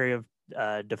Secretary of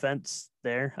Defense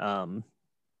there,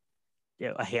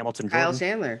 Hamilton Kyle Jordan.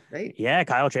 Chandler, right? Yeah,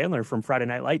 Kyle Chandler from Friday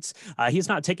Night Lights. He's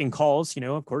not taking calls,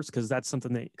 of course, because that's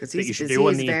something that you should do.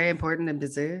 He's very important and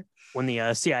busy when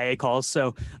the CIA calls.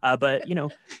 So, but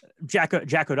Jack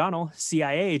O'Donnell,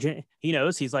 CIA agent, he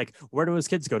knows. He's like, where do his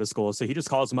kids go to school? So he just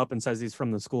calls him up and says he's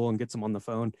from the school and gets him on the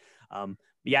phone.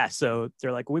 Yeah, so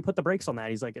they're like, we put the brakes on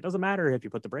that. He's like, it doesn't matter if you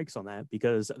put the brakes on that,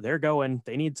 because they're going.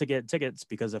 They need to get tickets,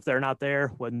 because if they're not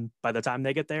there by the time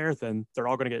they get there, then they're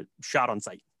all going to get shot on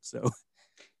sight. So,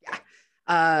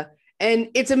 yeah. And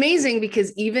it's amazing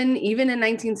because even in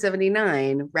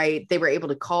 1979, right, they were able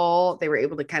to call, they were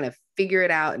able to kind of figure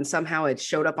it out, and somehow it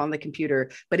showed up on the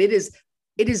computer. But it is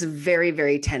very,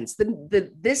 very tense.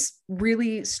 This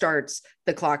really starts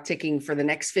the clock ticking for the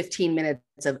next 15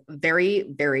 minutes of very,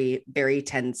 very, very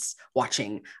tense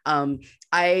watching.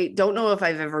 I don't know if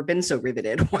I've ever been so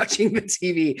riveted watching the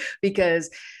TV, because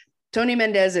Tony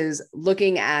Mendez is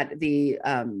looking at the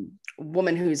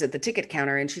woman who's at the ticket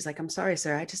counter, and she's like, I'm sorry,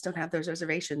 sir, I just don't have those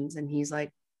reservations. And he's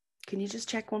like, can you just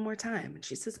check one more time? And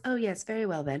she says, oh yes, very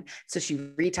well then. So she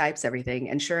retypes everything,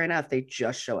 and sure enough, they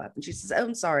just show up. And she says, oh,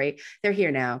 I'm sorry, they're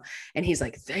here now. And he's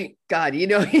like, thank God. He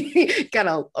kind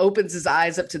of opens his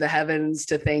eyes up to the heavens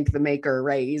to thank the maker,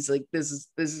 right? He's like, this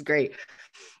is great.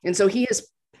 And so he is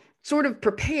sort of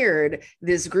prepared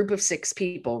this group of 6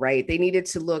 people, right? They needed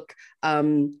to look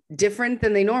different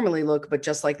than they normally look, but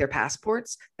just like their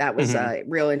passports. That was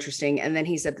real interesting. And then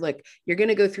he said, look, you're going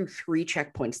to go through 3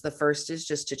 checkpoints. The first is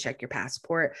just to check your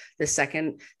passport. The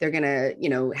second, they're going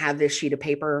to, have this sheet of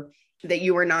paper that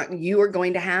you are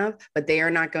going to have, but they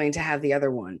are not going to have the other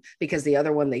one, because the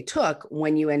other one they took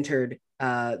when you entered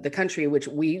the country, which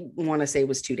we want to say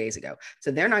was 2 days ago.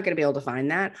 So they're not going to be able to find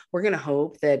that. We're going to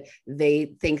hope that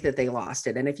they think that they lost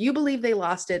it. And if you believe they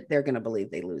lost it, they're going to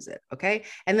believe they lose it. Okay.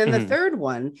 And then the third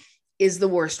one is the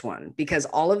worst one, because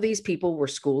all of these people were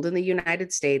schooled in the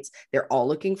United States. They're all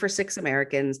looking for 6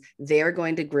 Americans. They're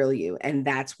going to grill you. And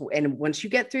once you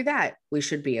get through that, we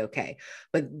should be okay.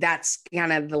 But that's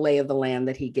kind of the lay of the land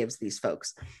that he gives these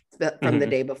folks from the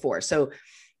day before. So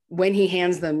when he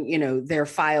hands them, their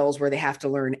files where they have to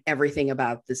learn everything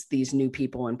about these new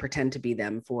people and pretend to be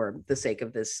them for the sake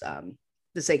of this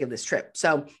trip.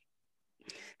 So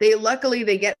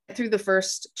they get through the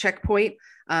first checkpoint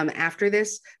after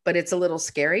this, but it's a little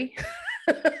scary.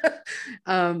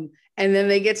 And then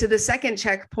they get to the second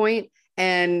checkpoint,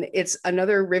 and it's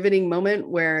another riveting moment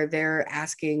where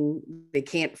they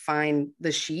can't find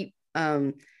the sheet.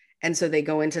 And so they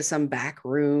go into some back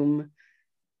room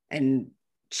and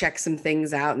check some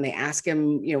things out, and they ask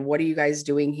him, what are you guys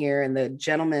doing here? And the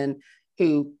gentleman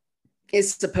who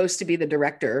is supposed to be the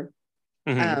director,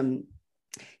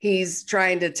 he's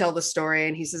trying to tell the story,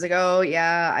 and he says like, oh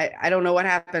yeah, I don't know what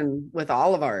happened with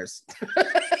all of ours.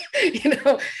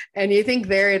 And you think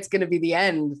there it's going to be the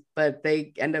end, but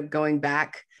they end up going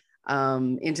back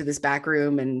into this back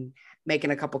room and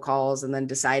making a couple calls, and then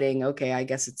deciding, okay, I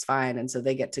guess it's fine. And so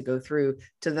they get to go through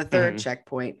to the third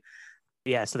checkpoint.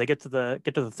 Yeah, so they get to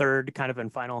the third kind of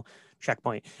and final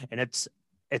checkpoint, and it's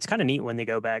kind of neat when they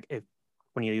go back,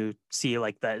 when you see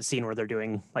like that scene where they're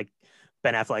doing like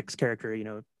Ben Affleck's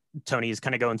character, Tony's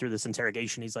kind of going through this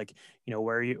interrogation. He's like,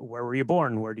 where were you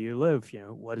born? Where do you live?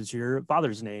 What is your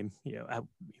father's name?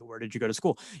 Where did you go to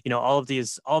school? All of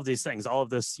these things, all of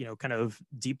this, kind of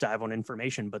deep dive on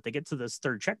information. But they get to this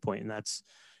third checkpoint, and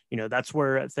that's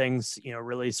where things,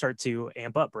 really start to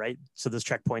amp up, right? So this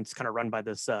checkpoint's kind of run by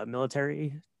this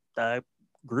military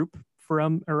group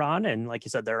from Iran. And like you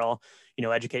said, they're all,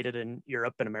 educated in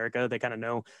Europe and America. They kind of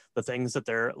know the things that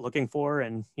they're looking for.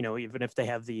 And, even if they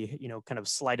have the, kind of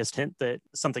slightest hint that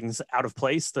something's out of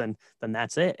place, then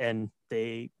that's it. And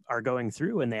they are going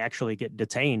through and they actually get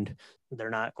detained.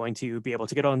 They're not going to be able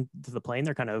to get on to the plane.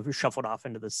 They're kind of shuffled off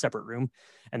into this separate room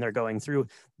and they're going through.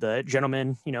 The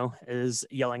gentleman, is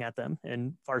yelling at them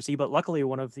in Farsi, but luckily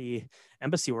one of the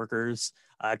embassy workers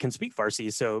can speak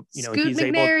Farsi. So, Scoot he's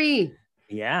McNairy. able.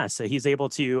 Yeah, so he's able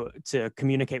to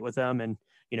communicate with them and,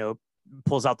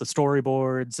 pulls out the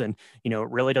storyboards and,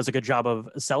 really does a good job of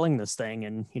selling this thing.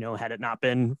 And, had it not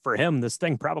been for him, this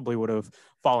thing probably would have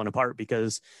fallen apart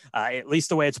because at least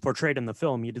the way it's portrayed in the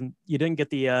film, you didn't get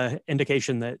the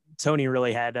indication that Tony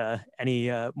really had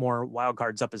any more wild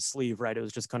cards up his sleeve, right? It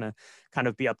was just gonna kind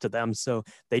of be up to them. So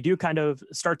they do kind of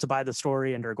start to buy the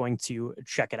story and are going to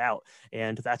check it out.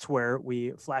 And that's where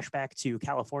we flash back to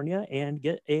California and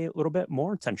get a little bit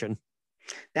more tension.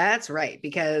 That's right.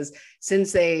 Because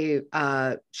since they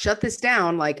shut this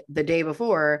down like the day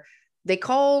before, they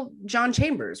call John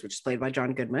Chambers, which is played by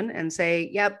John Goodman, and say,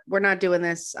 yep, we're not doing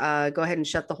this. Go ahead and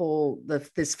shut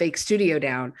this fake studio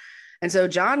down. And so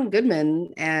John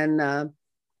Goodman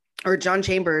or John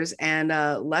Chambers and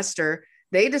Lester,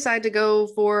 they decide to go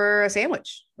for a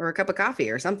sandwich or a cup of coffee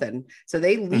or something. So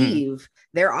they leave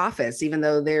their office, even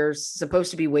though they're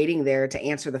supposed to be waiting there to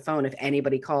answer the phone if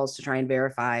anybody calls to try and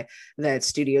verify that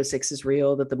Studio 6 is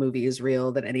real, that the movie is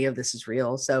real, that any of this is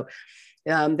real. So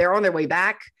they're on their way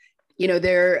back.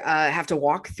 They have to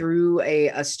walk through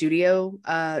a studio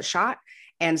shot.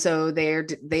 And so they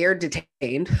are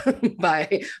detained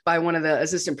by one of the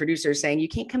assistant producers saying, you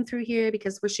can't come through here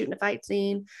because we're shooting a fight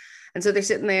scene. And so they're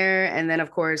sitting there. And then,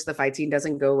 of course, the fight scene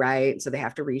doesn't go right. So they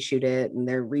have to reshoot it and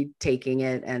they're retaking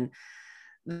it. And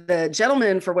the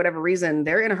gentlemen, for whatever reason,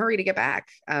 they're in a hurry to get back.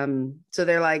 So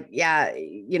they're like, yeah,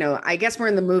 I guess we're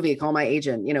in the movie. Call my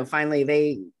agent.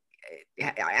 Finally,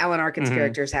 Alan Arkin's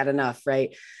characters had enough,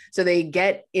 right? So they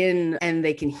get in and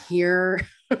they can hear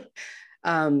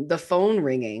the phone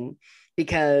ringing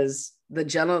because the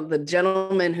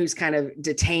gentleman who's kind of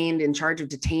in charge of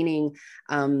detaining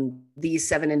these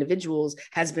 7 individuals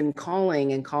has been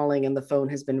calling and the phone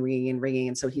has been ringing and ringing.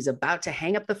 And so he's about to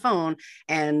hang up the phone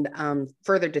and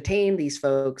further detain these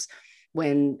folks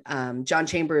when John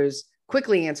Chambers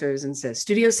quickly answers and says,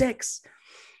 Studio 6.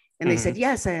 And they said,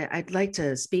 yes, I'd like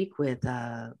to speak with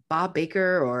Bob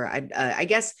Baker, or I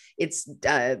guess it's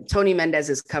Tony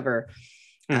Mendez's cover,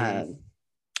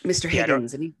 Mr.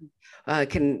 Higgins. And he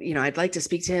I'd like to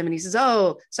speak to him. And he says,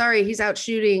 oh, sorry, he's out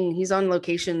shooting. He's on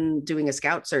location doing a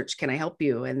scout search. Can I help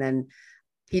you? And then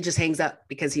he just hangs up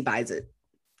because he buys it.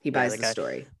 He buys the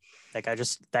story. That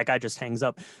guy just hangs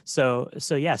up. So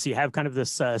yeah, so you have kind of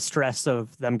this stress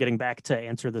of them getting back to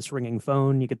answer this ringing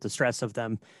phone. You get the stress of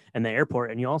them in the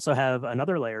airport, and you also have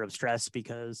another layer of stress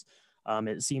because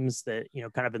it seems that,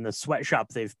 kind of in the sweatshop,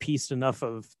 they've pieced enough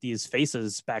of these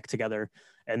faces back together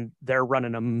and they're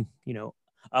running them,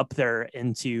 up there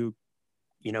into,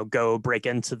 go break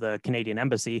into the Canadian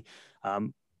embassy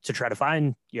to try to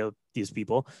find, these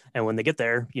people. And when they get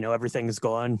there, everything's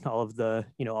gone. All of the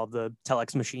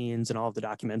telex machines and all of the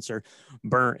documents are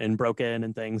burnt and broken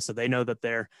and things. So they know that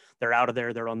they're out of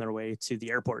there. They're on their way to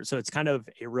the airport. So it's kind of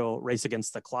a real race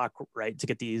against the clock, right? To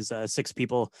get these 6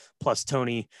 people plus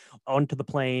Tony onto the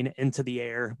plane, into the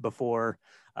air before,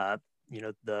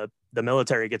 the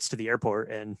military gets to the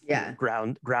airport and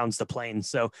grounds the plane.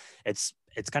 So it's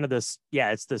kind of this,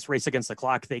 it's this race against the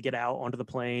clock. They get out onto the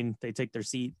plane, they take their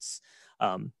seats,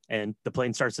 and the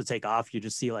plane starts to take off. You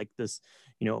just see like this,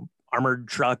 armored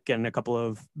truck and a couple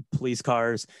of police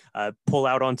cars pull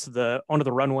out onto the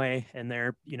runway, and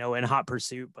they're, in hot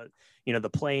pursuit. But, the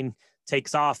plane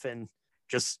takes off and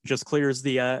just clears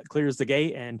the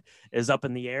gate and is up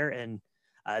in the air. And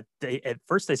at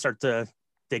first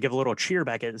they give a little cheer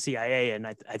back at the CIA. And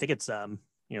I think it's,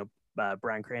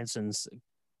 Bryan Cranston's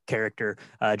character,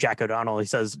 Jack O'Donnell. He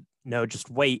says, no,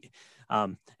 just wait.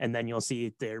 And then you'll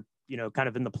see they're, kind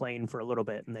of in the plane for a little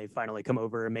bit, and they finally come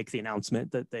over and make the announcement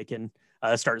that they can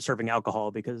start serving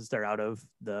alcohol because they're out of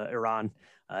the Iran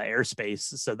airspace.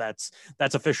 So that's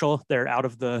official. They're out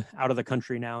of the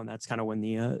country now. And that's kind of when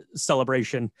the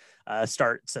celebration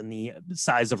starts and the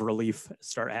sighs of relief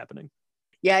start happening.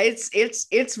 Yeah,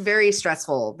 it's very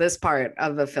stressful, this part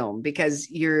of the film, because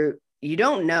you're you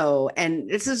don't know. And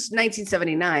this is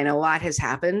 1979. A lot has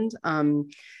happened.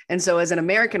 And so as an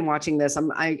American watching this, I'm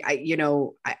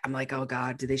like, oh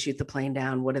God, did they shoot the plane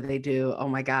down? What did they do? Oh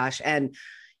my gosh. And,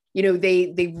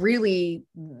 they really,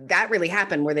 that really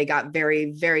happened where they got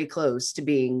very, very close to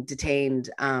being detained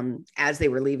as they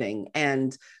were leaving.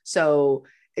 And so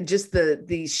just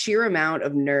the sheer amount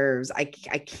of nerves,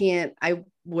 I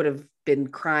would have been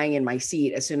crying in my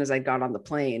seat as soon as I got on the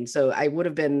plane. So I would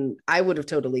have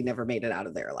totally never made it out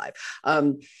of there alive.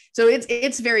 So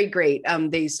it's very great.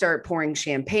 They start pouring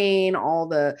champagne, all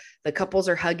the couples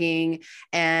are hugging.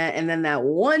 And then that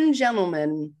one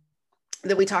gentleman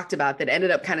that we talked about that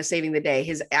ended up kind of saving the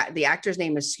day. The actor's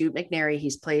name is Scoot McNairy.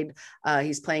 He's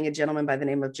playing a gentleman by the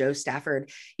name of Joe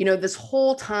Stafford. This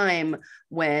whole time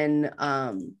when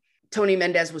Tony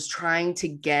Mendez was trying to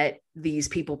get these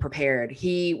people prepared,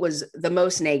 he was the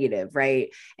most negative, right?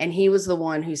 And he was the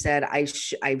one who said, I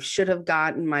should have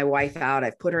gotten my wife out.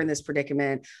 I've put her in this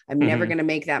predicament. I'm never going to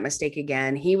make that mistake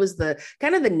again. He was the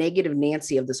kind of the negative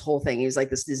Nancy of this whole thing. He was like,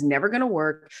 this is never going to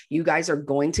work. You guys are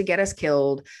going to get us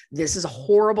killed. This is a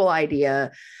horrible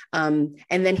idea. And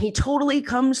then he totally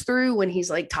comes through when he's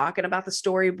like talking about the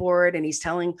storyboard and he's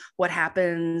telling what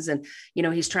happens. And,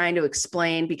 he's trying to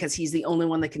explain, because he's the only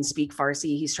one that can speak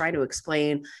Farsi. He's trying to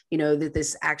explain, that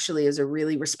this actually is a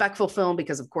really respectful film,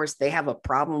 because of course they have a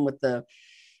problem with the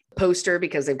poster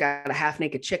because they've got a half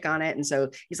naked chick on it. And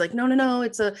so he's like, no,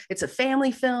 it's a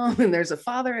family film, and there's a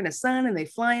father and a son, and they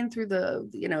flying through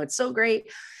it's so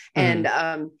great.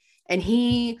 And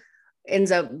he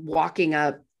ends up walking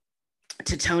up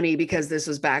to Tony, because this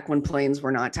was back when planes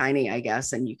were not tiny, I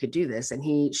guess, and you could do this. And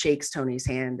he shakes Tony's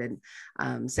hand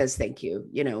and says, thank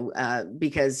you,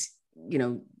 because,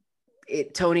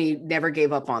 Tony never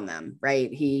gave up on them,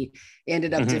 right? He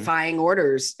ended up defying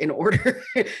orders in order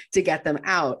to get them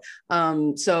out.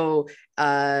 And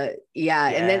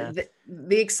then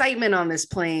the excitement on this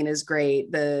plane is great.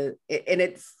 And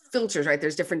it filters, right?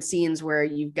 There's different scenes where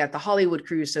you've got the Hollywood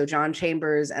crew. So John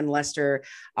Chambers and Lester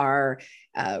are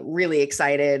really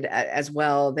excited as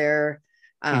well. They're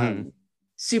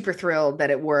super thrilled that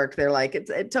it worked. They're like,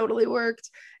 it totally worked.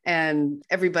 And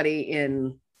everybody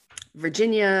in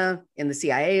Virginia in the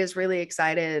CIA is really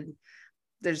excited.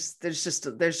 There's just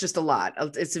a lot.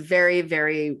 It's a very,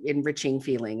 very enriching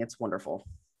feeling. It's wonderful.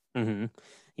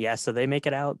 Yeah, so they make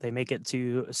it out. They make it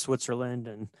to Switzerland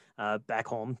and back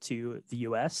home to the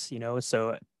U.S.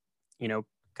 So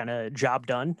kind of job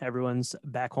done. Everyone's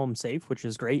back home safe, which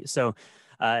is great. So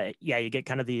you get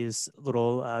kind of these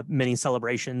little mini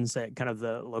celebrations at kind of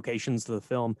the locations of the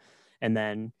film, and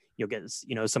then you'll get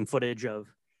some footage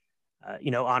of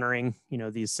honoring,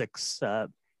 these 6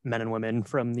 men and women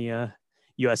from the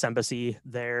U.S. Embassy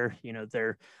there.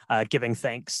 They're giving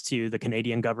thanks to the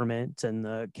Canadian government and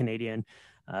the Canadian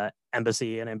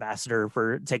embassy and ambassador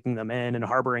for taking them in and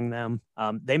harboring them.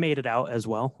 They made it out as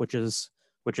well, which is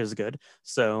good.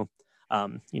 So,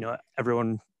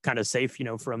 everyone kind of safe,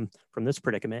 from this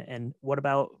predicament. And what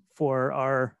about for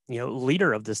our,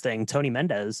 leader of this thing, Tony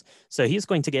Mendez? So he's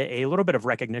going to get a little bit of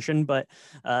recognition, but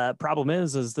problem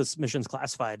is this mission's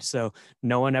classified. So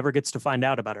no one ever gets to find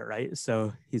out about it, right?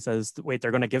 So he says, wait,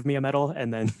 they're going to give me a medal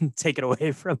and then take it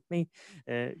away from me.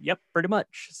 Yep, pretty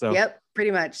much. Yep,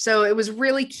 pretty much. So it was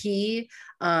really key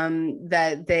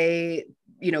that they,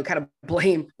 kind of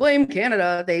blame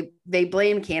Canada. They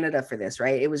blame Canada for this,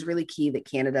 right? It was really key that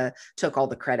Canada took all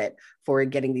the credit for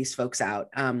getting these folks out.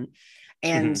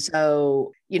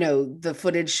 So, the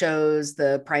footage shows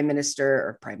the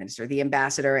the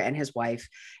ambassador and his wife,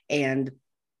 and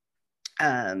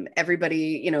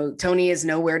everybody, Tony is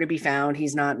nowhere to be found.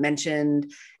 He's not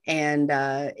mentioned. And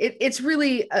it's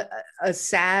really a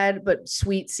sad but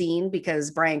sweet scene,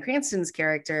 because Bryan Cranston's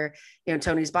character,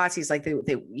 Tony's boss, he's like,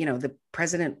 the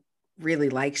president really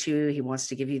likes you. He wants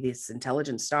to give you this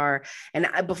intelligent star. And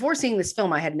before seeing this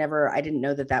film, I didn't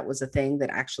know that was a thing that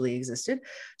actually existed.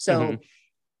 So,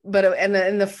 but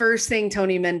and the first thing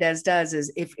Tony Mendez does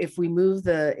is if we move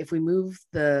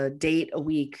the date a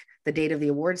week, the date of the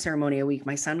award ceremony a week,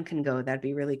 my son can go. That'd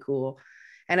be really cool.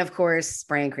 And of course,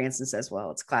 Bryan Cranston says,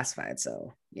 well, it's classified.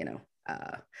 So,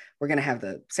 we're going to have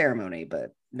the ceremony,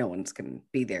 but no one's going to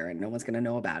be there and no one's going to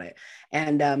know about it.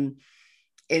 And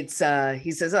he says,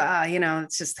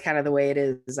 it's just kind of the way it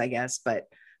is, I guess. But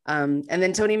and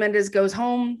then Tony Mendez goes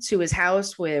home to his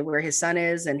house where his son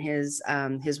is and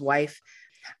his wife.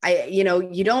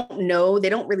 You don't know, they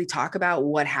don't really talk about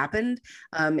what happened.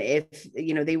 If,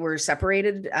 they were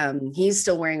separated, he's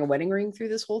still wearing a wedding ring through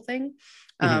this whole thing.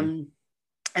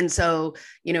 And so,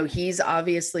 he's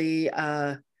obviously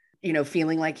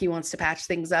feeling like he wants to patch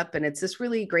things up. And it's this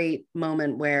really great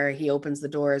moment where he opens the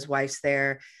door, his wife's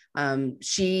there.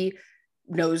 She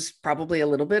knows probably a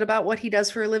little bit about what he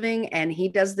does for a living. And he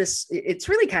does this, it's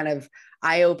really kind of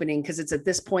eye-opening, because it's at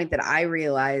this point that I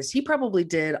realized he probably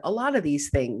did a lot of these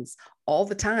things all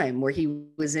the time, where he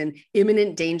was in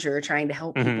imminent danger trying to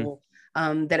help people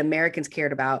that Americans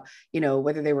cared about,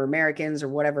 whether they were Americans or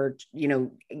whatever,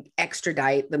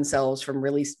 extradite themselves from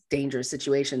really dangerous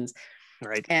situations.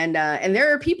 Right. And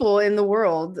there are people in the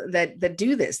world that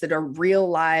do this, that are real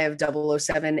live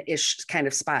 007-ish kind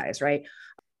of spies. Right.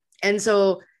 And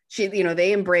so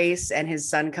they embrace, and his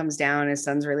son comes down. His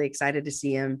son's really excited to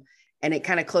see him. And it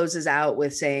kind of closes out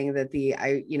with saying that the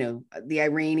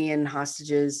Iranian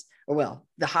hostages,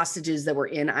 the hostages that were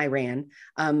in Iran,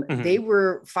 they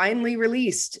were finally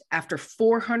released after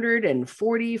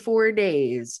 444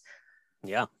 days.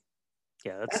 Yeah.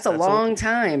 That's a long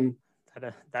time.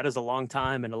 That is a long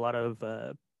time, and a lot of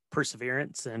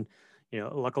perseverance, and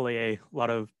luckily a lot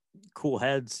of cool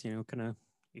heads. Kind of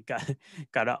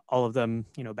got all of them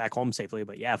back home safely.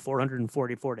 But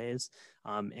 444 days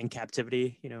in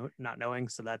captivity, not knowing.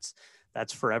 So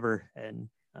that's forever. And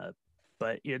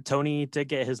but Tony did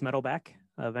get his medal back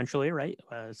eventually, right?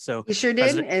 So he sure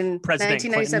did in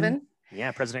 1997.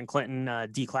 President Clinton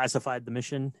declassified the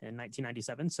mission in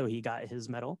 1997, so he got his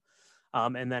medal.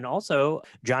 And then also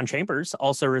John Chambers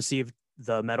also received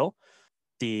the medal,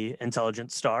 the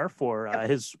Intelligence Star, for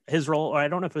his role. Or I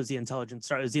don't know if it was the Intelligence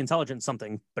Star, it was the Intelligence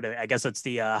something, but I guess it's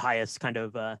the highest kind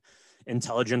of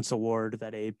intelligence award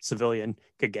that a civilian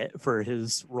could get for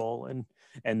his role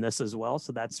in this as well.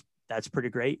 So that's pretty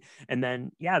great. And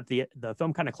then the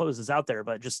film kind of closes out there,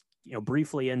 but just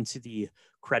briefly into the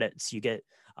credits, you get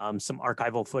some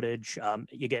archival footage.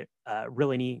 You get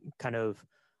really neat kind of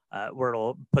where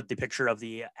it'll put the picture of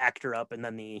the actor up, and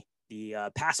then the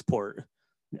passport,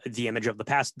 the image of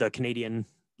the Canadian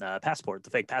passport, the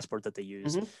fake passport that they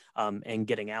use, and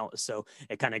getting out. So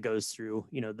it kind of goes through,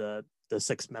 the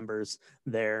 6 members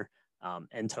there,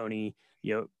 and Tony,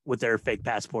 with their fake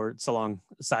passports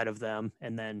alongside of them.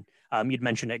 And then you'd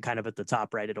mentioned it kind of at the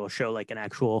top, right? It'll show like an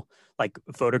actual like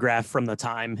photograph from the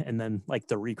time, and then like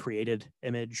the recreated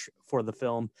image for the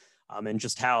film, and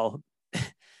just how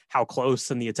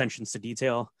close and the attentions to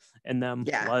detail in them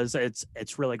was.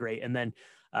 It's really great. And then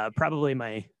probably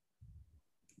my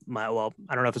well,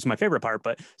 I don't know if it's my favorite part,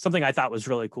 but something I thought was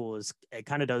really cool is it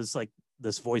kind of does like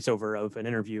this voiceover of an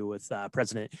interview with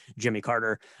President Jimmy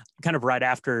Carter, kind of right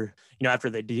after, after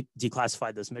they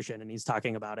declassified this mission, and he's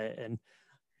talking about it. And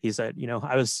he said,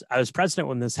 I was president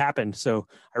when this happened, so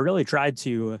I really tried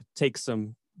to take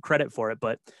some credit for it,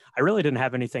 but I really didn't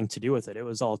have anything to do with it. It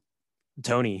was all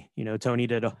Tony. Tony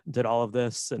did all of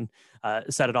this and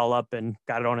set it all up and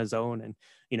got it on his own. And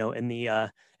in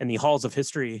the halls of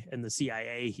history in the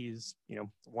CIA, he's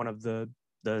one of the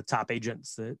top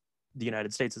agents that the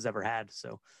United States has ever had.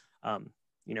 So kind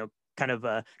of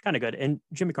good. And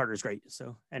Jimmy Carter is great.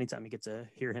 So anytime you get to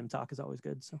hear him talk is always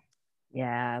good. So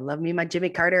yeah, love me my Jimmy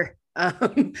Carter.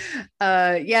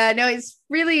 It's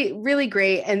really, really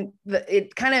great. And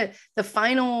the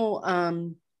final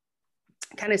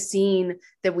kind of scene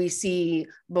that we see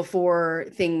before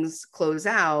things close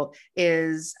out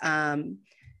is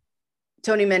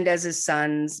Tony Mendez's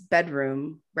son's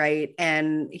bedroom, right?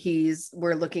 And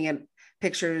we're looking at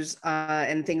pictures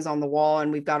and things on the wall,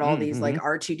 and we've got all these like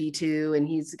R2D2, and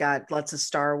he's got lots of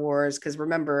Star Wars, because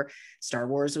remember, Star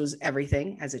Wars was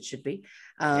everything, as it should be.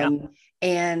 But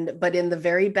in the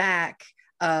very back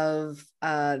of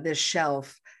this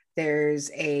shelf, there's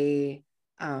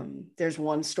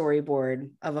one storyboard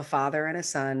of a father and a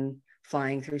son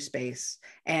flying through space.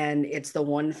 And it's the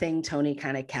one thing Tony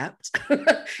kind of kept.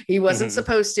 He wasn't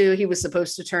supposed to. He was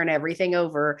supposed to turn everything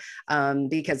over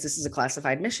because this is a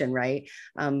classified mission, right?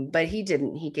 But he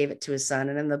didn't. He gave it to his son.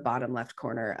 And in the bottom left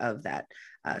corner of that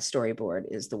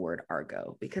storyboard is the word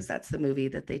Argo, because that's the movie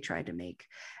that they tried to make.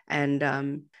 And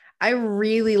I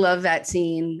really love that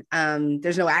scene.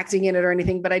 There's no acting in it or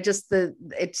anything, but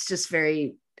it's just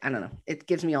very, I don't know. It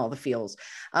gives me all the feels.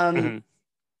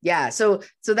 So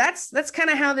that's kind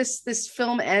of how this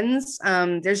film ends.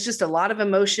 There's just a lot of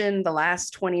emotion. The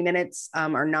last 20 minutes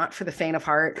are not for the faint of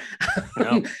heart,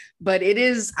 but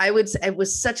it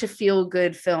was such a feel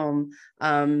good film.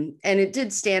 And it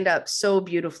did stand up so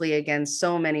beautifully against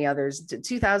so many others.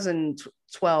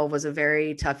 2012 was a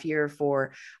very tough year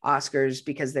for Oscars,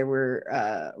 because there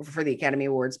were for the Academy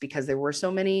Awards, because there were so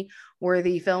many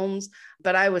worthy films,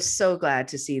 but I was so glad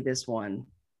to see this one.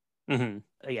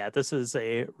 Yeah, this is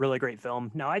a really great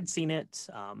film. Now, I'd seen it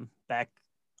back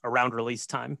around release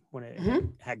time when it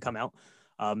had come out.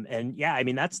 And yeah, I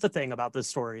mean, that's the thing about this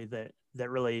story that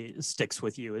really sticks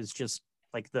with you, is just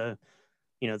like the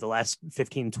last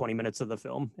 15, 20 minutes of the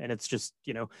film. And it's just,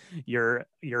 your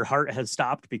heart has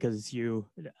stopped because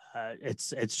it's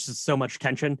just so much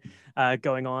tension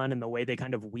going on, and the way they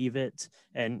kind of weave it.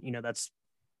 And,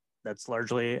 that's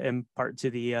largely in part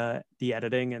to the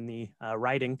editing and the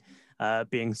writing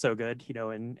being so good,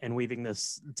 and weaving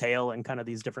this tale and kind of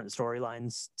these different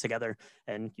storylines together.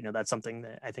 And, that's something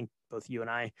that I think both you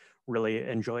and I really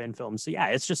enjoy in films. So yeah,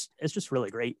 it's just really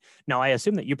great. Now, I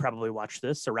assume that you probably watched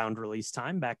this around release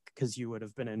time, back because you would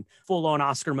have been in full on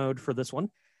Oscar mode for this one.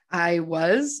 I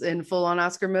was in full on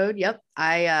Oscar mode. Yep.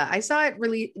 I saw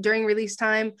it during release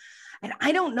time, and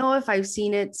I don't know if I've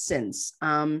seen it since.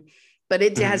 But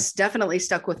it has definitely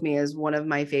stuck with me as one of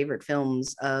my favorite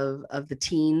films of the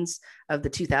teens, of the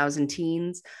 2000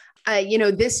 teens.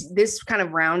 This kind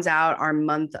of rounds out our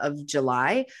month of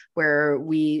July, where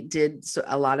we did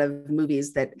a lot of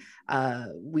movies that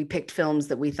we picked films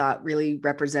that we thought really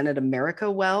represented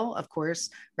America well, of course,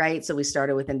 right? So we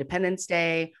started with Independence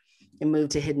Day and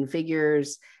moved to Hidden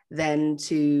Figures, then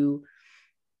to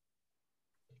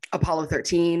Apollo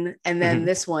 13, and then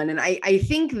this one. And I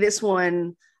think this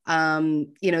one,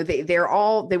 they were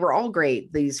all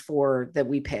great, these four that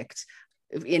we picked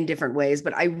in different ways,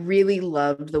 but I really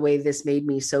loved the way this made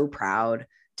me so proud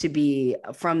to be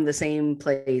from the same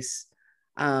place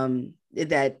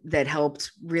that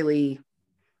helped really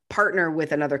partner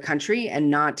with another country and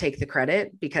not take the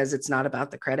credit, because it's not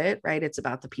about the credit, right? It's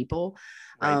about the people.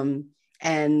 Right.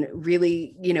 And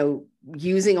really,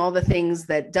 using all the things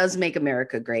that does make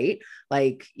America great,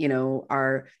 like,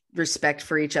 our respect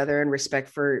for each other and respect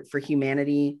for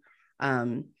humanity,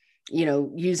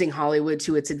 using Hollywood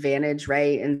to its advantage,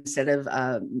 right? Instead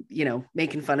of,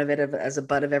 making fun of it as a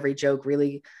butt of every joke,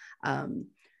 really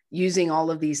using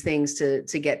all of these things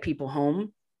to get people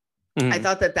home. I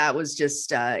thought that was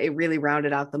just, it really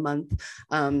rounded out the month.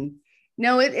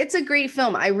 No, it's a great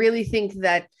film. I really think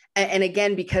that, and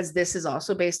again, because this is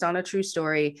also based on a true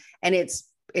story, and it's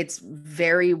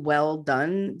very well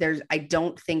done. I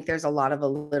don't think there's a lot of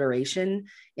alliteration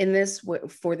in this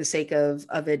for the sake of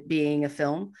it being a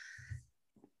film.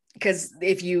 Because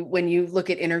when you look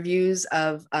at interviews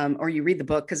of, or you read the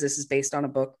book, because this is based on a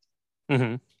book,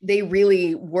 they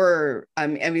really were,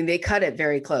 they cut it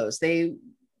very close.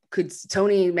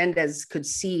 Tony Mendez could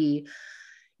see,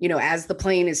 as the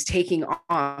plane is taking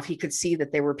off, he could see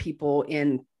that there were people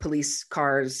in police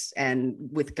cars and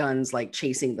with guns, like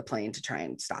chasing the plane to try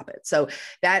and stop it. So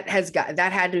that had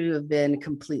to have been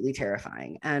completely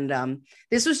terrifying. And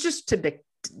this was just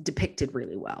depicted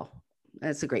really well.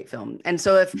 It's a great film. And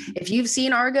so if you've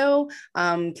seen Argo,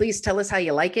 please tell us how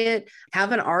you like it.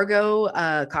 Have an Argo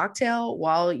cocktail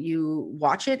while you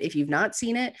watch it. If you've not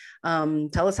seen it,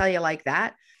 tell us how you like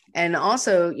that. And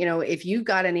also, if you've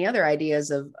got any other ideas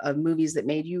of movies that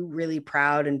made you really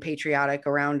proud and patriotic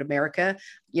around America,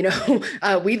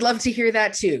 we'd love to hear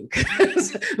that too.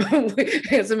 Because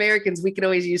as Americans, we can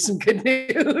always use some good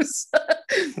news.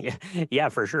 Yeah,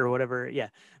 for sure. Whatever. Yeah.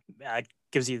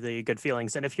 Gives you the good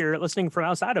feelings. And if you're listening from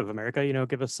outside of America,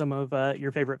 give us some of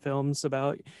your favorite films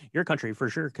about your country, for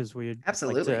sure, because we'd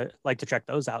absolutely like to check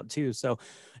those out too. So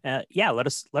let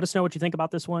us know what you think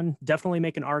about this one. Definitely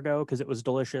make an Argo, because it was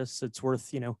delicious. It's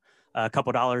worth a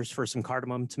couple dollars for some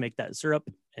cardamom to make that syrup,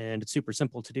 and it's super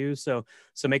simple to do. So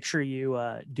make sure you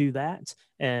do that,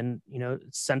 and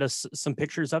send us some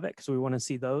pictures of it, because we want to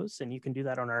see those. And you can do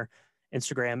that on our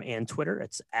Instagram and Twitter.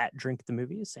 It's at Drink the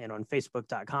Movies, and on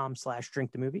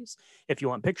Facebook.com/Drink the Movies. If you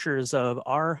want pictures of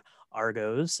our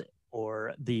Argos,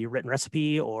 or the written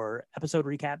recipe, or episode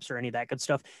recaps, or any of that good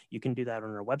stuff, you can do that on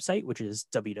our website, which is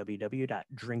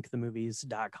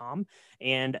www.drinkthemovies.com.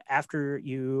 And after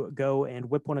you go and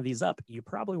whip one of these up, you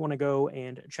probably want to go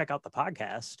and check out the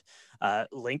podcast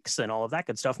links and all of that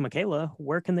good stuff. Michaela,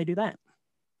 where can they do that?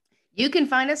 You can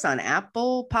find us on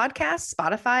Apple Podcasts,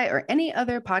 Spotify, or any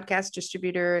other podcast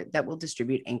distributor that will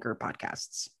distribute Anchor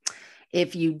podcasts.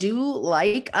 If you do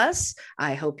like us,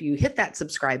 I hope you hit that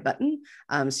subscribe button,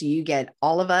 so you get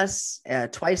all of us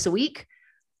twice a week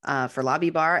for Lobby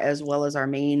Bar, as well as our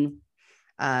main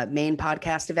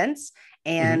podcast events.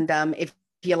 And if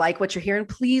you like what you're hearing,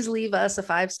 please leave us a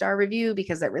 5-star review,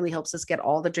 because that really helps us get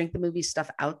all the Drink the Movie stuff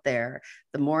out there.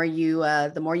 The more you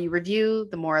review,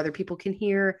 the more other people can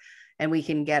hear, and we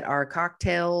can get our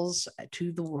cocktails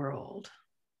to the world.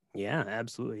 Yeah,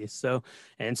 absolutely. So,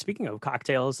 and speaking of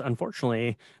cocktails,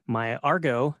 unfortunately, my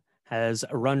Argo has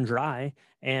run dry,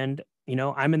 and,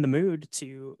 I'm in the mood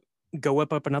to go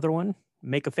whip up another one,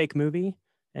 make a fake movie,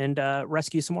 and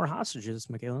rescue some more hostages,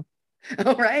 Michaela.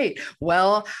 All right.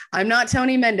 Well, I'm not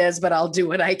Tony Mendez, but I'll do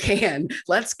what I can.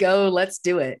 Let's go. Let's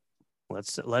do it.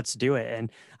 Let's do it.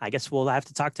 And I guess we'll have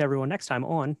to talk to everyone next time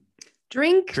on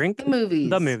Drink the movies.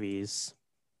 The movies.